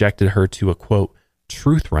also subjected her to a, quote,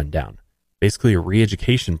 truth rundown, basically a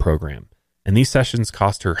re-education program. And these sessions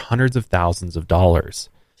cost her hundreds of thousands of dollars.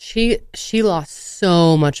 She lost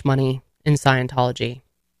so much money in Scientology.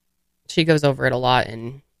 She goes over it a lot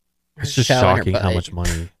in her It's just show shocking how much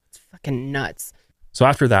money. It's fucking nuts. So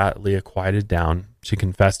after that, Leah quieted down. She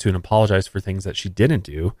confessed to and apologized for things that she didn't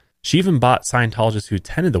do. She even bought Scientologists who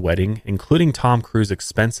attended the wedding, including Tom Cruise,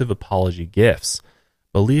 expensive apology gifts.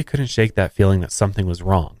 But Leah couldn't shake that feeling that something was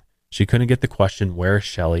wrong. She couldn't get the question, where is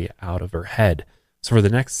Shelly, out of her head. So for the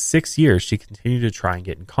next 6 years, she continued to try and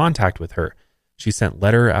get in contact with her. She sent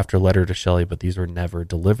letter after letter to Shelly, but these were never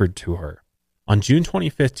delivered to her. On June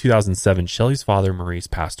 25th, 2007, Shelly's father, Maurice,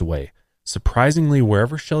 passed away. Surprisingly,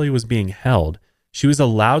 wherever Shelly was being held, she was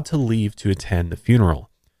allowed to leave to attend the funeral.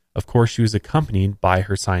 Of course, she was accompanied by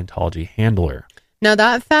her Scientology handler. Now,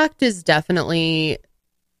 that fact is definitely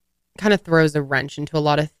kind of throws a wrench into a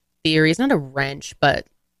lot of theories. Not a wrench, but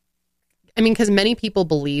I mean, because many people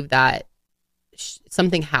believe that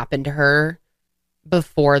something happened to her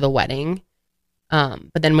before the wedding.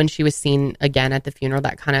 But then when she was seen again at the funeral,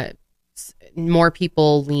 that kind of more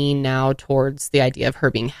people lean now towards the idea of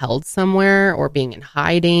her being held somewhere or being in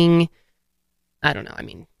hiding. I don't know. I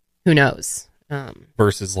mean, who knows?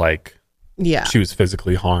 Versus like, she was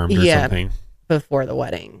physically harmed or something. Before the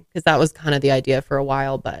wedding. Because that was kind of the idea for a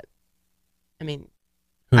while. But I mean,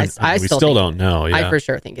 I still don't know. Yeah. I for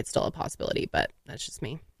sure think it's still a possibility, but that's just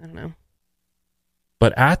me. I don't know.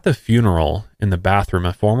 But at the funeral, in the bathroom,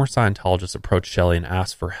 a former Scientologist approached Shelly and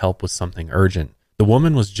asked for help with something urgent. The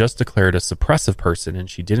woman was just declared a suppressive person and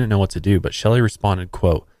she didn't know what to do, but Shelly responded,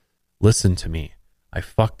 quote, "Listen to me. I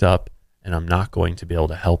fucked up and I'm not going to be able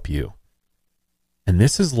to help you." And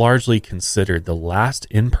this is largely considered the last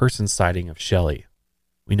in-person sighting of Shelly.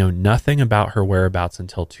 We know nothing about her whereabouts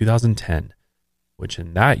until 2010, which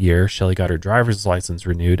in that year, Shelly got her driver's license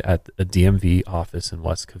renewed at a DMV office in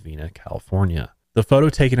West Covina, California. The photo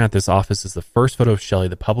taken at this office is the first photo of Shelly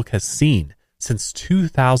the public has seen since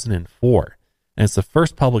 2004, and it's the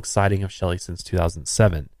first public sighting of Shelly since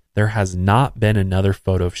 2007. There has not been another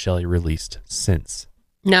photo of Shelly released since.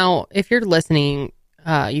 Now, if you're listening,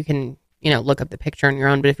 you can, look up the picture on your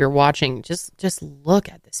own, but if you're watching, just look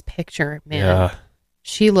at this picture, man. Yeah.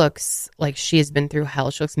 She looks like she has been through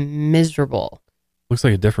hell. She looks miserable. Looks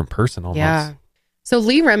like a different person almost. Yeah. So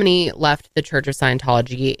Lee Remini left the Church of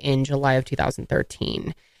Scientology in July of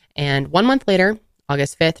 2013. And 1 month later,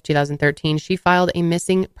 August 5th, 2013, she filed a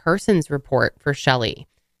missing persons report for Shelly.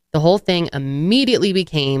 The whole thing immediately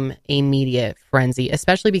became a media frenzy,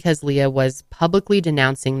 especially because Leah was publicly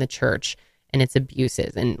denouncing the church and its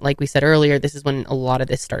abuses. And like we said earlier, this is when a lot of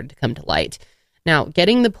this started to come to light. Now,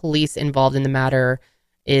 getting the police involved in the matter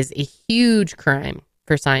is a huge crime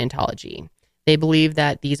for Scientology. They believe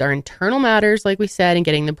that these are internal matters, like we said, and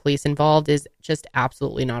getting the police involved is just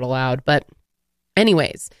absolutely not allowed. But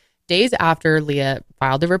anyways, days after Leah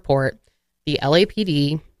filed the report, the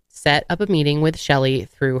LAPD set up a meeting with Shelly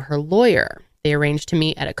through her lawyer. They arranged to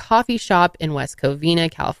meet at a coffee shop in West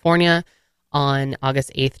Covina, California on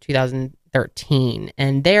August 8th, 2013.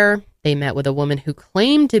 And there they met with a woman who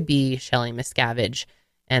claimed to be Shelly Miscavige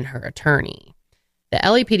and her attorney. The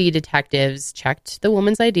LAPD detectives checked the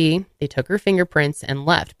woman's ID, they took her fingerprints and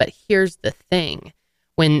left. But here's the thing.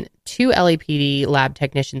 When two LAPD lab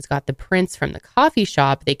technicians got the prints from the coffee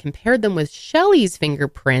shop, they compared them with Shelly's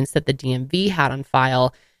fingerprints that the DMV had on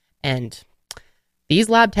file. And these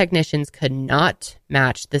lab technicians could not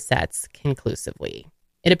match the sets conclusively.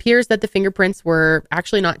 It appears that the fingerprints were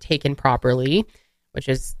actually not taken properly, which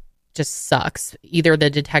is just sucks. Either the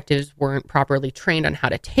detectives weren't properly trained on how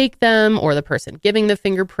to take them, or the person giving the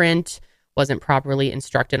fingerprint wasn't properly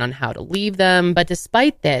instructed on how to leave them. But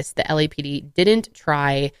despite this, the LAPD didn't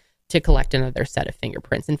try to collect another set of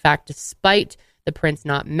fingerprints. In fact, despite the prints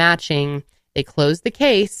not matching, they closed the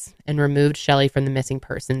case and removed Shelly from the missing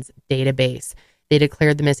persons database. They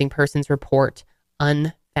declared the missing persons report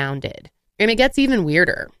unfounded. And it gets even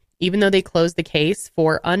weirder. Even though they closed the case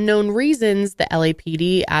for unknown reasons, the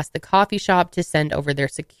LAPD asked the coffee shop to send over their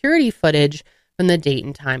security footage from the date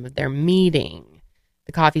and time of their meeting.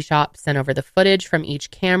 The coffee shop sent over the footage from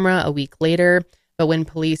each camera a week later, but when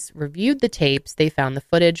police reviewed the tapes, they found the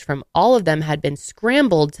footage from all of them had been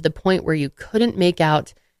scrambled to the point where you couldn't make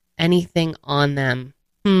out anything on them.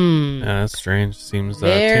 Yeah, that's strange. Seems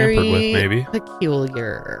Very tampered with, maybe.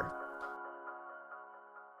 peculiar.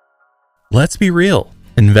 Let's be real.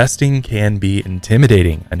 Investing can be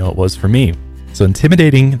intimidating. I know it was for me. So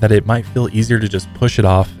intimidating that it might feel easier to just push it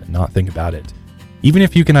off and not think about it. Even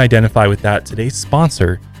if you can identify with that, today's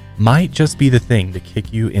sponsor might just be the thing to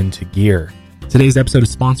kick you into gear. Today's episode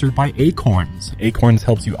is sponsored by Acorns. Acorns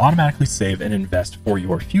helps you automatically save and invest for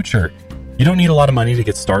your future. You don't need a lot of money to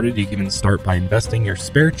get started. You can even start by investing your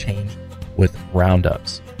spare change with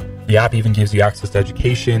roundups. The app even gives you access to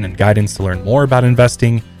education and guidance to learn more about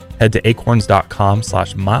investing. Head to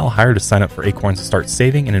acorns.com/milehigher to sign up for Acorns to start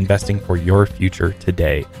saving and investing for your future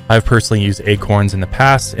today. I've personally used Acorns in the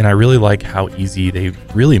past, and I really like how easy they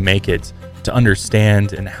really make it to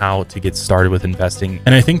understand and how to get started with investing.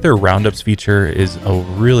 And I think their roundups feature is a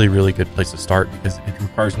really, really good place to start because it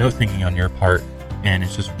requires no thinking on your part, and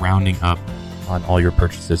it's just rounding up on all your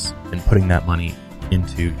purchases and putting that money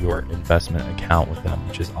into your investment account with them,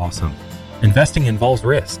 which is awesome. Investing involves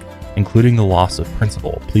risk, including the loss of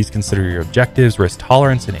principal. Please consider your objectives, risk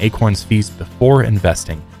tolerance, and Acorns fees before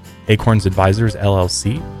investing. Acorns Advisors,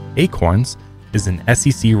 LLC. Acorns is an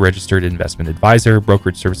SEC-registered investment advisor.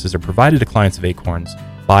 Brokerage services are provided to clients of Acorns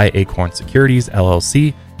by Acorn Securities,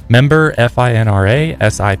 LLC. Member FINRA,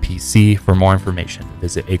 SIPC. For more information,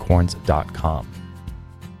 visit acorns.com.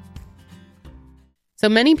 So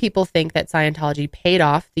many people think that Scientology paid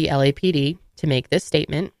off the LAPD to make this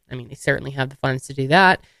statement. I mean, they certainly have the funds to do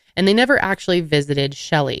that. And they never actually visited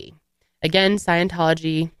Shelly. Again,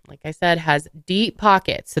 Scientology, like I said, has deep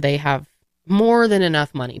pockets, so they have more than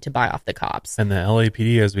enough money to buy off the cops. And the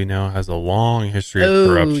LAPD, as we know, has a long history of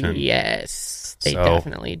corruption. Yes, they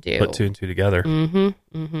definitely do. Put two and two together.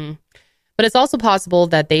 But it's also possible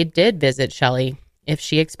that they did visit Shelly. If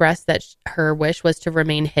she expressed that her wish was to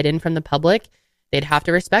remain hidden from the public, they'd have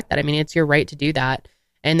to respect that. I mean, it's your right to do that.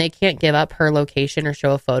 And they can't give up her location or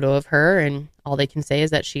show a photo of her. And all they can say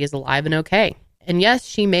is that she is alive and okay. And yes,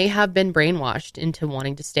 she may have been brainwashed into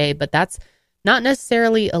wanting to stay, but that's not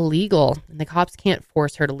necessarily illegal. And the cops can't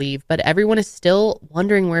force her to leave. But everyone is still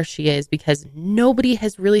wondering where she is because nobody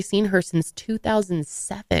has really seen her since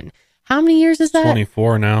 2007. How many years is that?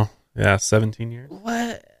 24 now. Yeah, 17 years.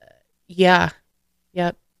 What? Yeah.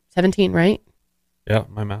 Yep. 17, right? Yeah,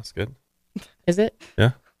 my math's good. Is it?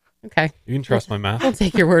 Yeah. Okay. You can trust my math. I'll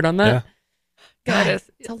take your word on that. Yeah. God, it's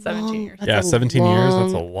a 17 years. Yeah, 17 years.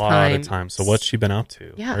 That's a lot of time. So what's she been up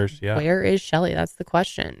to? Yeah. Where's she at? Where is Shelly? That's the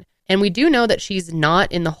question. And we do know that she's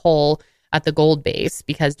not in the hole at the gold base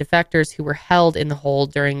because defectors who were held in the hole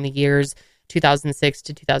during the years 2006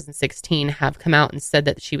 to 2016 have come out and said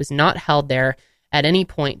that she was not held there at any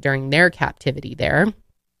point during their captivity there.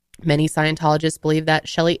 Many Scientologists believe that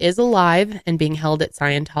Shelly is alive and being held at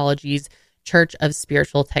Scientology's Church of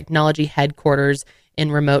Spiritual Technology headquarters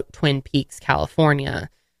in remote Twin Peaks, California.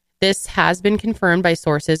 This has been confirmed by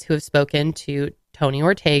sources who have spoken to Tony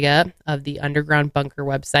Ortega of the Underground Bunker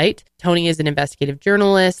website. Tony is an investigative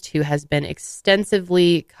journalist who has been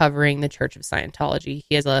extensively covering the Church of Scientology.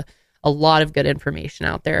 He has a lot of good information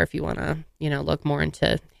out there if you want to, look more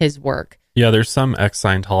into his work. Yeah, there's some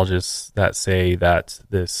ex-Scientologists that say that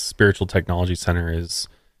this spiritual technology center is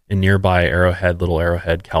in nearby Little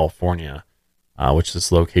Arrowhead, California, which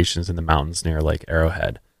is locations in the mountains near Lake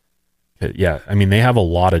Arrowhead. Yeah, I mean, they have a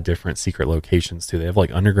lot of different secret locations, too. They have,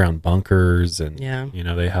 like, underground bunkers, and,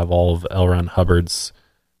 they have all of L. Ron Hubbard's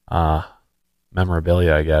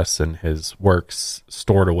memorabilia, I guess, and his works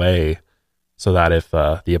stored away so that if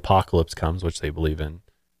the apocalypse comes, which they believe in,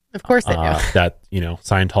 of course they do, that,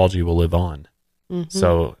 Scientology will live on. Mm-hmm.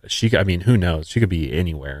 So, who knows? She could be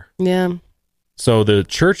anywhere. Yeah. So the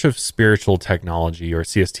Church of Spiritual Technology, or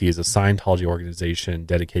CST, is a Scientology organization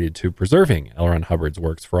dedicated to preserving L. Ron Hubbard's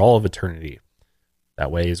works for all of eternity. That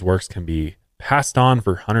way his works can be passed on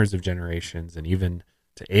for hundreds of generations and even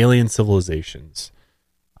to alien civilizations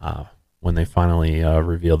when they finally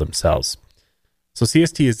reveal themselves. So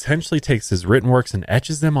CST essentially takes his written works and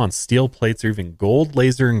etches them on steel plates or even gold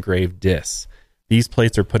laser engraved discs. These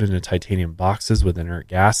plates are put into titanium boxes with inert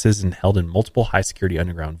gases and held in multiple high-security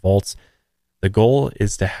underground vaults. The goal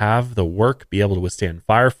is to have the work be able to withstand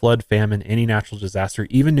fire, flood, famine, any natural disaster,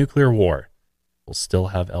 even nuclear war. We'll still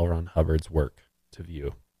have L. Ron Hubbard's work to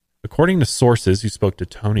view. According to sources who spoke to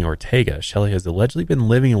Tony Ortega, Shelly has allegedly been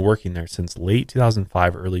living and working there since late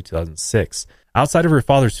 2005, early 2006. Outside of her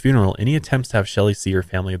father's funeral, any attempts to have Shelly see her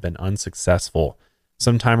family have been unsuccessful.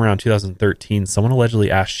 Sometime around 2013, someone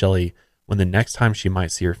allegedly asked Shelly when the next time she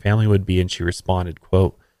might see her family would be, and she responded,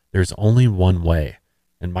 quote, "There's only one way."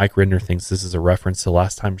 And Mike Rinder thinks this is a reference to the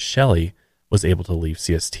last time Shelly was able to leave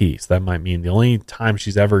CST. So that might mean the only time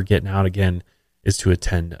she's ever getting out again is to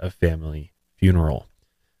attend a family funeral.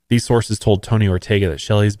 These sources told Tony Ortega that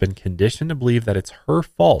Shelly has been conditioned to believe that it's her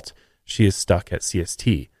fault she is stuck at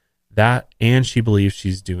CST. That, and she believes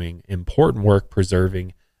she's doing important work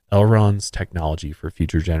preserving L. Ron's technology for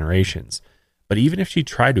future generations. But even if she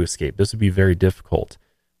tried to escape, this would be very difficult.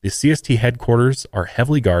 The CST headquarters are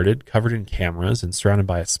heavily guarded, covered in cameras, and surrounded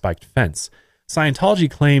by a spiked fence. Scientology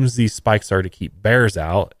claims these spikes are to keep bears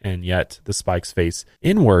out, and yet the spikes face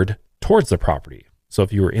inward towards the property. So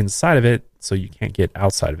if you were inside of it, so you can't get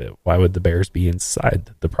outside of it, why would the bears be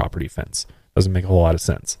inside the property fence? Doesn't make a whole lot of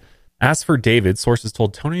sense. As for David, sources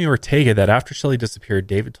told Tony Ortega that after Shelly disappeared,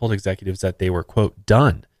 David told executives that they were, quote,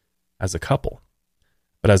 done as a couple.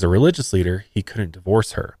 But as a religious leader, he couldn't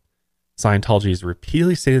divorce her. Scientology has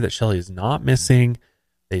repeatedly stated that Shelly is not missing.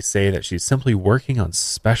 They say that she's simply working on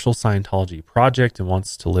special Scientology project and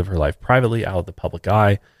wants to live her life privately out of the public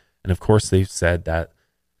eye. And of course, they've said that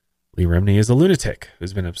Lee Remini is a lunatic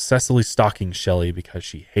who's been obsessively stalking Shelly because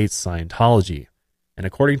she hates Scientology. And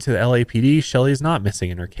according to the LAPD, Shelly is not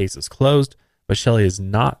missing and her case is closed, but Shelly has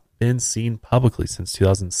not been seen publicly since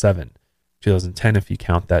 2007, 2010 if you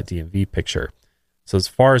count that DMV picture. So as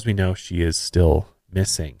far as we know, she is still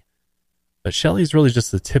missing. But Shelly is really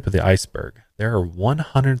just the tip of the iceberg. There are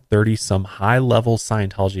 130 some high-level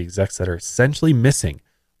Scientology execs that are essentially missing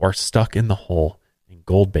or stuck in the hole in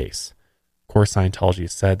Gold Base. Of course, Scientology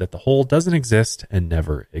has said that the hole doesn't exist and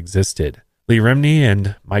never existed. Lee Remini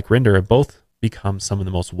and Mike Rinder have both become some of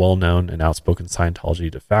the most well-known and outspoken Scientology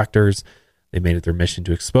defectors. They made it their mission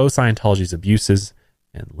to expose Scientology's abuses,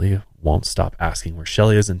 and Lee won't stop asking where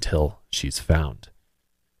Shelly is until she's found.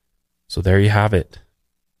 So there you have it.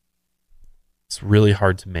 It's really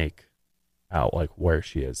hard to make out like where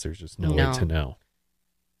she is. There's just no way to know.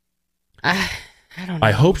 I don't know.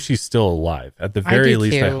 I hope she's still alive. At the very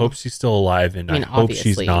least, too. I hope she's still alive, and I hope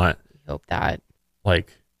she's not. Hope that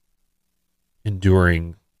like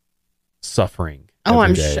enduring suffering. Oh,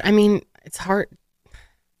 I'm sure. I mean, it's hard.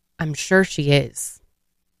 I'm sure she is.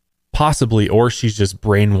 Possibly, or she's just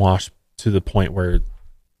brainwashed to the point where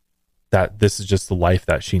that this is just the life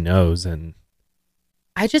that she knows. And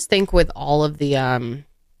I just think with all of the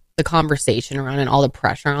conversation around and all the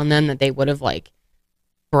pressure on them that they would have like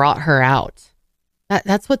brought her out.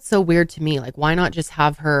 That's what's so weird to me. Like, why not just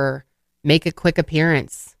have her make a quick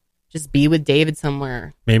appearance? Just be with David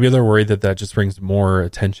somewhere. Maybe they're worried that just brings more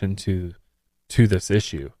attention to this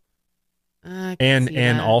issue.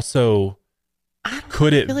 And also,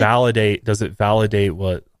 could it validate? Does it validate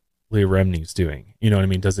what Leah Remini's doing? You know what I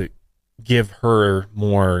mean? Does it give her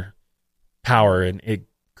more power, and it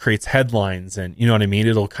creates headlines, and you know what I mean?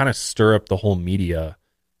 It'll kind of stir up the whole media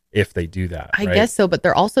if they do that. I guess so, but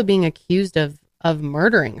they're also being accused of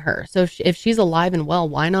murdering her. So if she's alive and well,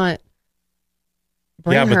 why not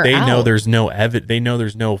bring her out? Yeah, but they know there's no they know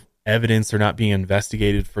there's no evidence. They're not being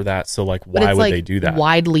investigated for that. So like, why would they do that?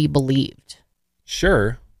 Widely believed.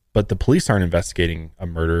 Sure, but the police aren't investigating a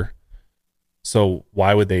murder. So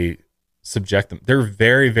why would they subject them? They're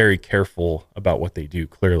very, very careful about what they do,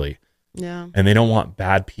 clearly. Yeah. And they don't want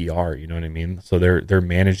bad PR, you know what I mean? So they're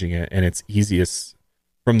managing it, and it's easiest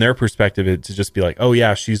from their perspective to just be like, oh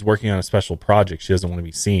yeah, she's working on a special project. She doesn't want to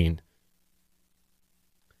be seen.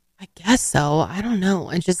 I guess so. I don't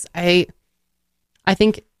know. I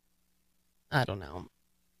think, I don't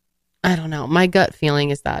know. My gut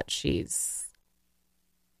feeling is that she's,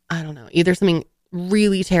 I don't know, either something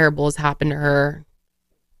really terrible has happened to her,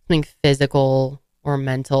 something physical or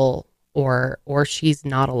mental, or she's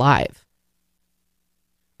not alive.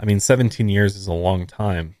 I mean, 17 years is a long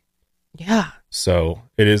time. Yeah. So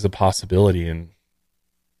it is a possibility, and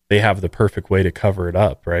they have the perfect way to cover it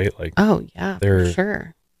up, right? Like, oh yeah, for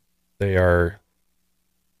sure. They are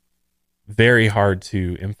very hard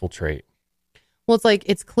to infiltrate. Well,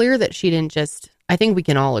 it's clear that she didn't just, I think we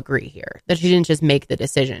can all agree here that she didn't just make the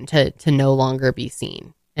decision to no longer be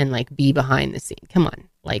seen and like be behind the scene. Come on.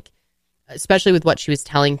 Like, especially with what she was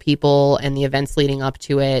telling people and the events leading up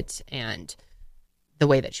to it and the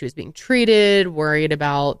way that she was being treated, worried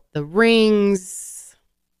about the rings.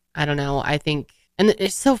 I don't know. I think, and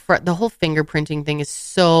it's so, the whole fingerprinting thing is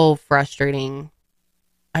so frustrating.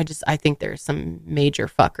 I think there's some major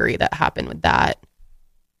fuckery that happened with that.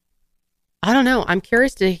 I don't know. I'm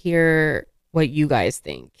curious to hear what you guys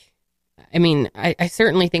think. I mean, I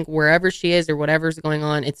certainly think wherever she is or whatever's going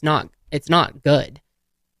on, it's not good.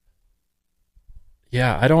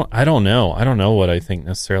 Yeah, I don't know. I don't know what I think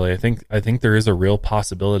necessarily. I think there is a real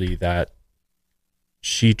possibility that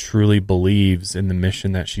she truly believes in the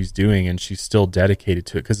mission that she's doing and she's still dedicated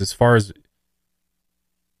to it. Because as far as,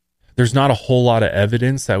 there's not a whole lot of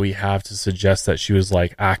evidence that we have to suggest that she was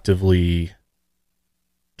like actively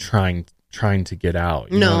trying to get out.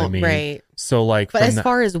 You know what I mean? Right. So like, but as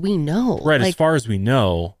far as we know, right? Like, as far as we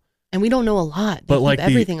know, and we don't know a lot. They but keep like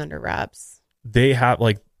everything under wraps. They have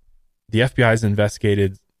like, the FBI has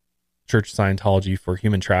investigated Church of Scientology for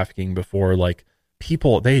human trafficking before. Like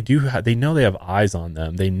people, they know they have eyes on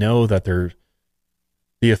them. They know that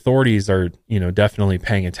the authorities are, definitely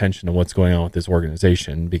paying attention to what's going on with this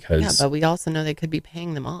organization because. Yeah, but we also know they could be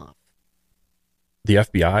paying them off. The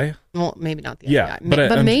FBI? Well, maybe not the FBI.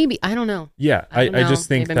 But maybe, I don't know. Yeah, I just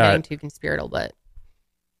think maybe that I'm getting too conspiratorial, but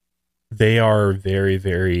they are very,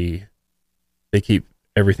 very, they keep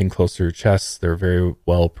everything close to their chests. They're very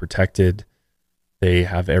well protected. They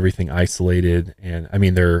have everything isolated. And I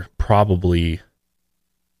mean, they're probably,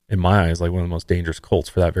 in my eyes, like one of the most dangerous cults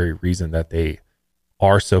for that very reason, that they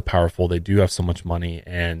are so powerful. They do have so much money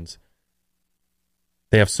and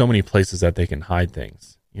they have so many places that they can hide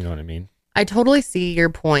things. You know what I mean? I totally see your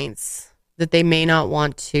points that they may not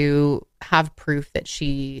want to have proof that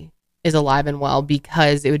she is alive and well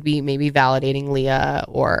because it would be maybe validating Leah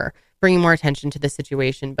or bringing more attention to the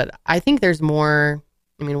situation. But I think there's more.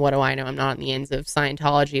 I mean, what do I know? I'm not on the ends of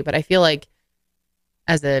Scientology, but I feel like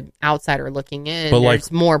as an outsider looking in, but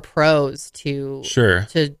there's more pros to sure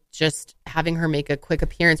to just having her make a quick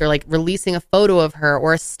appearance or like releasing a photo of her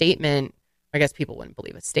or a statement. I guess people wouldn't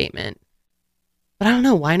believe a statement. But I don't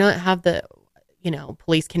know. Why not have the,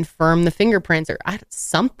 police confirm the fingerprints or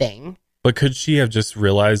something? But could she have just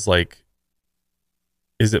realized, like,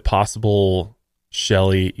 is it possible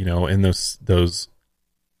Shelly, in those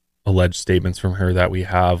alleged statements from her that we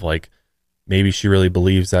have, like, maybe she really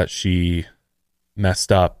believes that she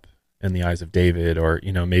messed up in the eyes of David, or,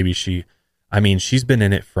 maybe she's been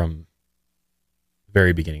in it from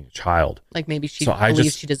very beginning, child. Like maybe she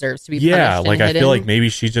believes she deserves to be punished. Yeah, like I feel like maybe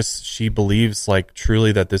she believes like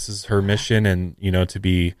truly that this is her mission, and to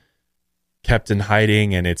be kept in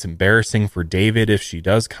hiding, and it's embarrassing for David if she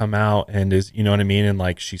does come out and is, you know what I mean, and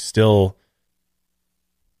like she's still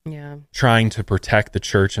trying to protect the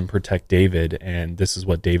church and protect David, and this is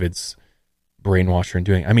what David's brainwashed her and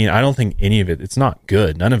doing. I mean, I don't think any of it's not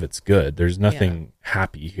good. None of it's good. There's nothing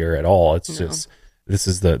happy here at all. It's just this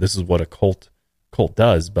is what a cult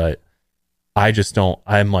does, but I just don't.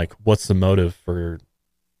 I'm like, what's the motive for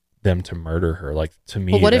them to murder her? Like, to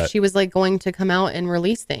me, what if she was like going to come out and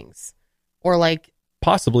release things, or like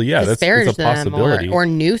possibly, that's a possibility, or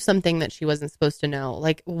knew something that she wasn't supposed to know?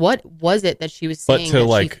 Like, what was it that she was saying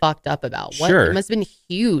that she fucked up about? What? It must have been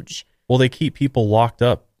huge. Well, they keep people locked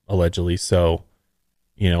up allegedly, so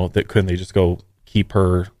that couldn't they just go keep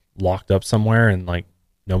her locked up somewhere and like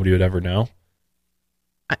nobody would ever know?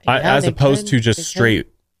 As opposed to just straight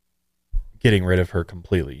getting rid of her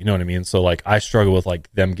completely. You know what I mean? So like I struggle with like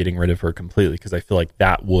them getting rid of her completely because I feel like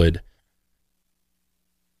that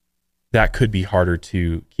could be harder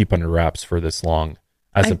to keep under wraps for this long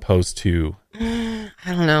as opposed to I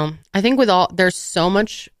don't know. I think there's so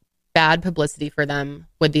much bad publicity for them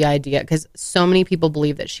with the idea because so many people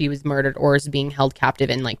believe that she was murdered or is being held captive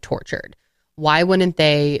and like tortured. Why wouldn't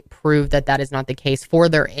they prove that is not the case for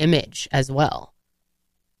their image as well?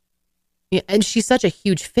 Yeah, and she's such a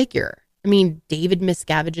huge figure. I mean, David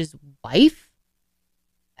Miscavige's wife.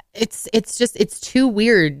 It's too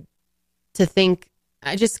weird to think.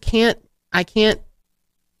 I just can't accept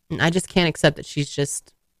that she's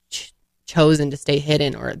just chosen to stay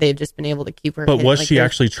hidden, or they've just been able to keep her. But hidden. Was like, she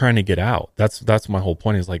actually trying to get out? That's my whole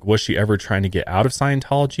point. Is like, was she ever trying to get out of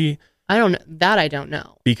Scientology? I don't know. That I don't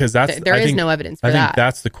know, because there is no evidence for that. I think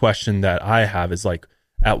that's the question that I have. Is like,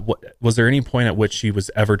 was there any point at which she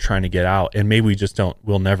was ever trying to get out? And maybe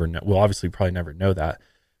we'll never know. We'll obviously probably never know that.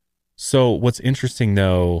 So what's interesting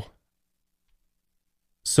though,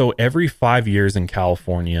 so every 5 years in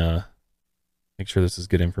California, make sure this is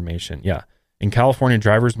good information. Yeah. In California,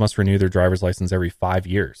 drivers must renew their driver's license every 5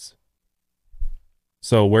 years.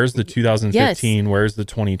 So where's the 2015? Yes. Where's the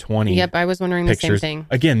 2020? Yep. I was wondering pictures? The same thing.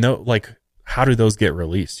 Again, no, like how do those get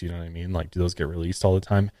released? You know what I mean? Like, do those get released all the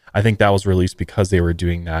time? I think that was released because they were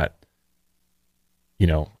doing that, you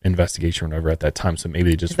know, investigation or whatever at that time. So maybe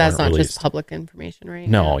they just that's weren't not released. just public information, right?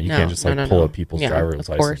 No, you can't just pull up people's driver's of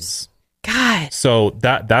license. Course. God. So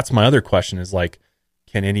that's my other question is like,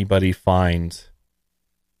 can anybody find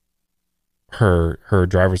her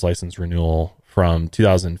driver's license renewal from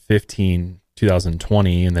 2015,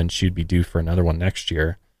 2020, and then she'd be due for another one next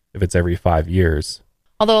year if it's every 5 years?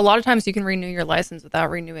 Although a lot of times you can renew your license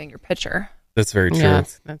without renewing your picture. That's very true. Yeah,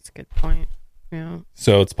 that's a good point. Yeah.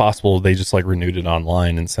 So it's possible they just like renewed it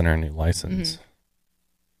online and sent her a new license. Mm-hmm.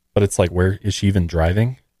 But it's like, where is she even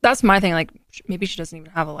driving? That's my thing. Like, maybe she doesn't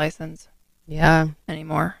even have a license Yeah.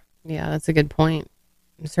 anymore. Yeah, that's a good point.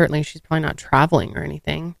 Certainly she's probably not traveling or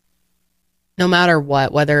anything. No matter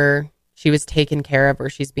what, whether she was taken care of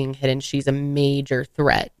or she's being hidden, she's a major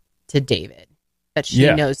threat to David. That she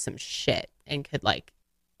knows some shit and could like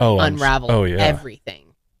unravel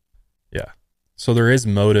everything. Yeah. So there is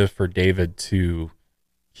motive for David to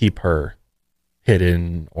keep her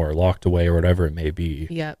hidden or locked away or whatever it may be.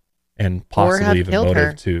 Yep. And possibly even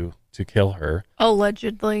motive to kill her.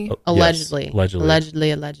 Allegedly. Allegedly. Yes,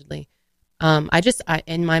 allegedly. Allegedly. I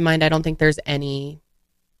in my mind, I don't think there's any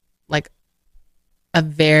like a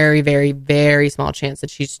very, very, very small chance that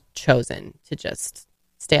she's chosen to just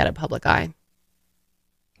stay out of public eye.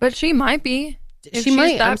 But she might be. If She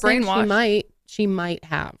might. That brainwashed. She might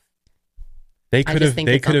have. They could have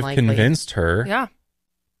convinced her Yeah.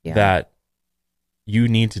 that you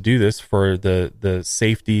need to do this for the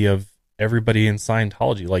safety of everybody in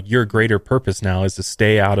Scientology. Like, your greater purpose now is to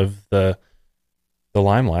stay out of the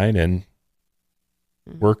limelight and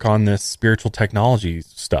work on this spiritual technology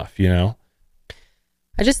stuff, you know?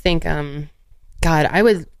 I just think, one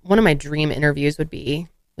of my dream interviews would be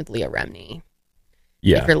with Leah Remini.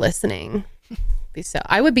 Yeah. If you're listening. So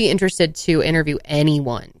I would be interested to interview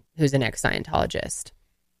anyone who's an ex-Scientologist.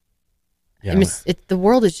 Yeah. I mean, the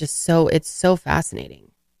world is just so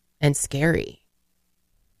fascinating and scary.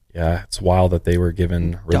 Yeah, it's wild that they were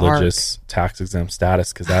given religious tax exempt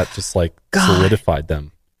status because that just like solidified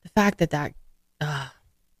them. The fact that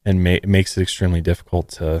and makes it extremely difficult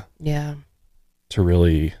to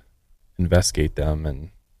really investigate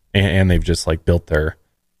them, and they've just like built their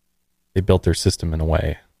system in a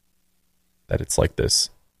way that it's like this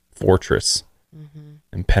fortress,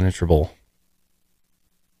 impenetrable.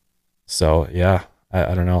 So yeah,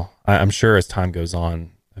 I don't know. I'm sure as time goes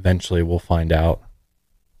on, eventually we'll find out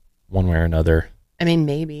one way or another. I mean,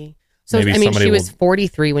 maybe. So maybe, I mean, she was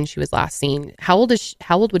 43 when she was last seen. How old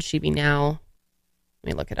would she be now?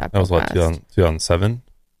 Let me look it up. That was what, 2007?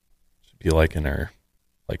 She'd be like in her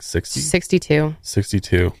like 60. 62.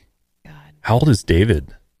 62. God. How old is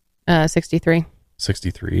David? 63.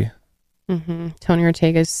 63. Tony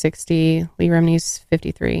Ortega's 60. Lee Remini's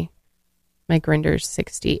 53. Mike Grinder's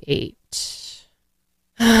 68.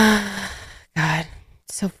 God,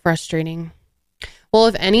 it's so frustrating. Well,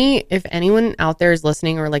 if anyone out there is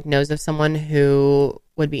listening or like knows of someone who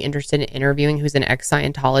would be interested in interviewing who's an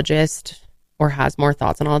ex-Scientologist or has more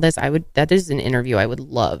thoughts on all this, that is an interview I would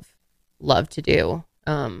love to do.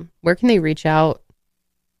 Where can they reach out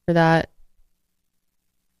for that?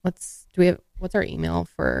 What's our email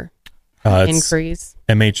for inquiries?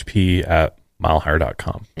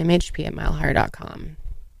 MHP@milehigher.com. MHP@milehigher.com.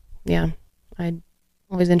 Yeah. I'm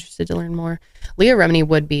always interested to learn more. Leah Remini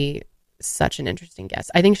would be such an interesting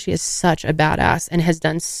guest. I think she is such a badass and has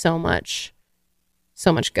done so much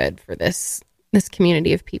good for this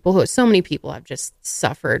community of people so many people have just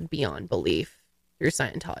suffered beyond belief through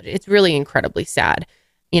Scientology. It's really incredibly sad.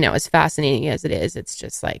 You know, as fascinating as it is, it's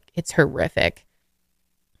just like, it's horrific.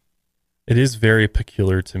 It is very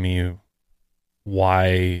peculiar to me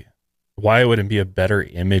why it wouldn't be a better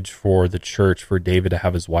image for the church for David to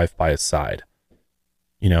have his wife by his side.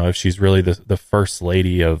 You know, if she's really the first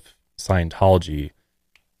lady of Scientology,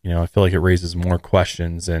 you know, I feel like it raises more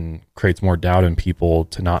questions and creates more doubt in people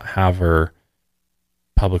to not have her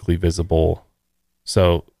publicly visible.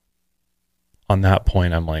 So on that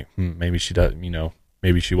point, I'm like, maybe she does, you know,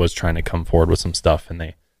 maybe she was trying to come forward with some stuff and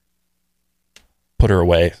they put her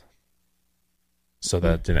away so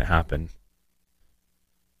that it didn't happen.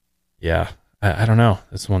 Yeah, I don't know.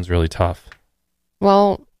 This one's really tough.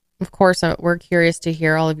 Well, of course, we're curious to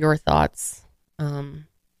hear all of your thoughts.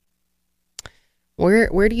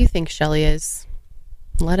 Where do you think Shelly is?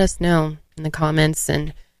 Let us know in the comments,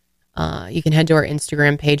 and you can head to our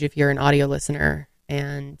Instagram page if you're an audio listener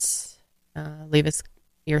and leave us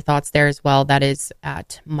your thoughts there as well. That is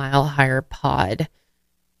at Mile Higher Pod.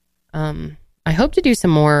 I hope to do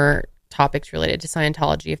some more topics related to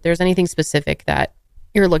Scientology. If there's anything specific that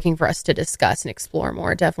you're looking for us to discuss and explore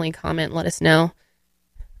more, definitely comment, let us know.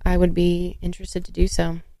 I would be interested to do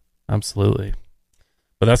so. Absolutely.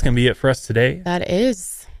 But that's going to be it for us today. That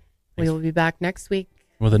is. We will be back next week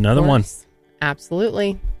with another one.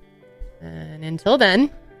 Absolutely. And until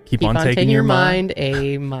then, keep on taking your mind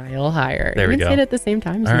a mile higher. There we go. We can say it at the same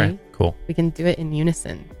time as All me. right, cool. We can do it in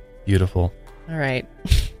unison. Beautiful. All right.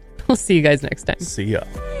 We'll see you guys next time. See ya.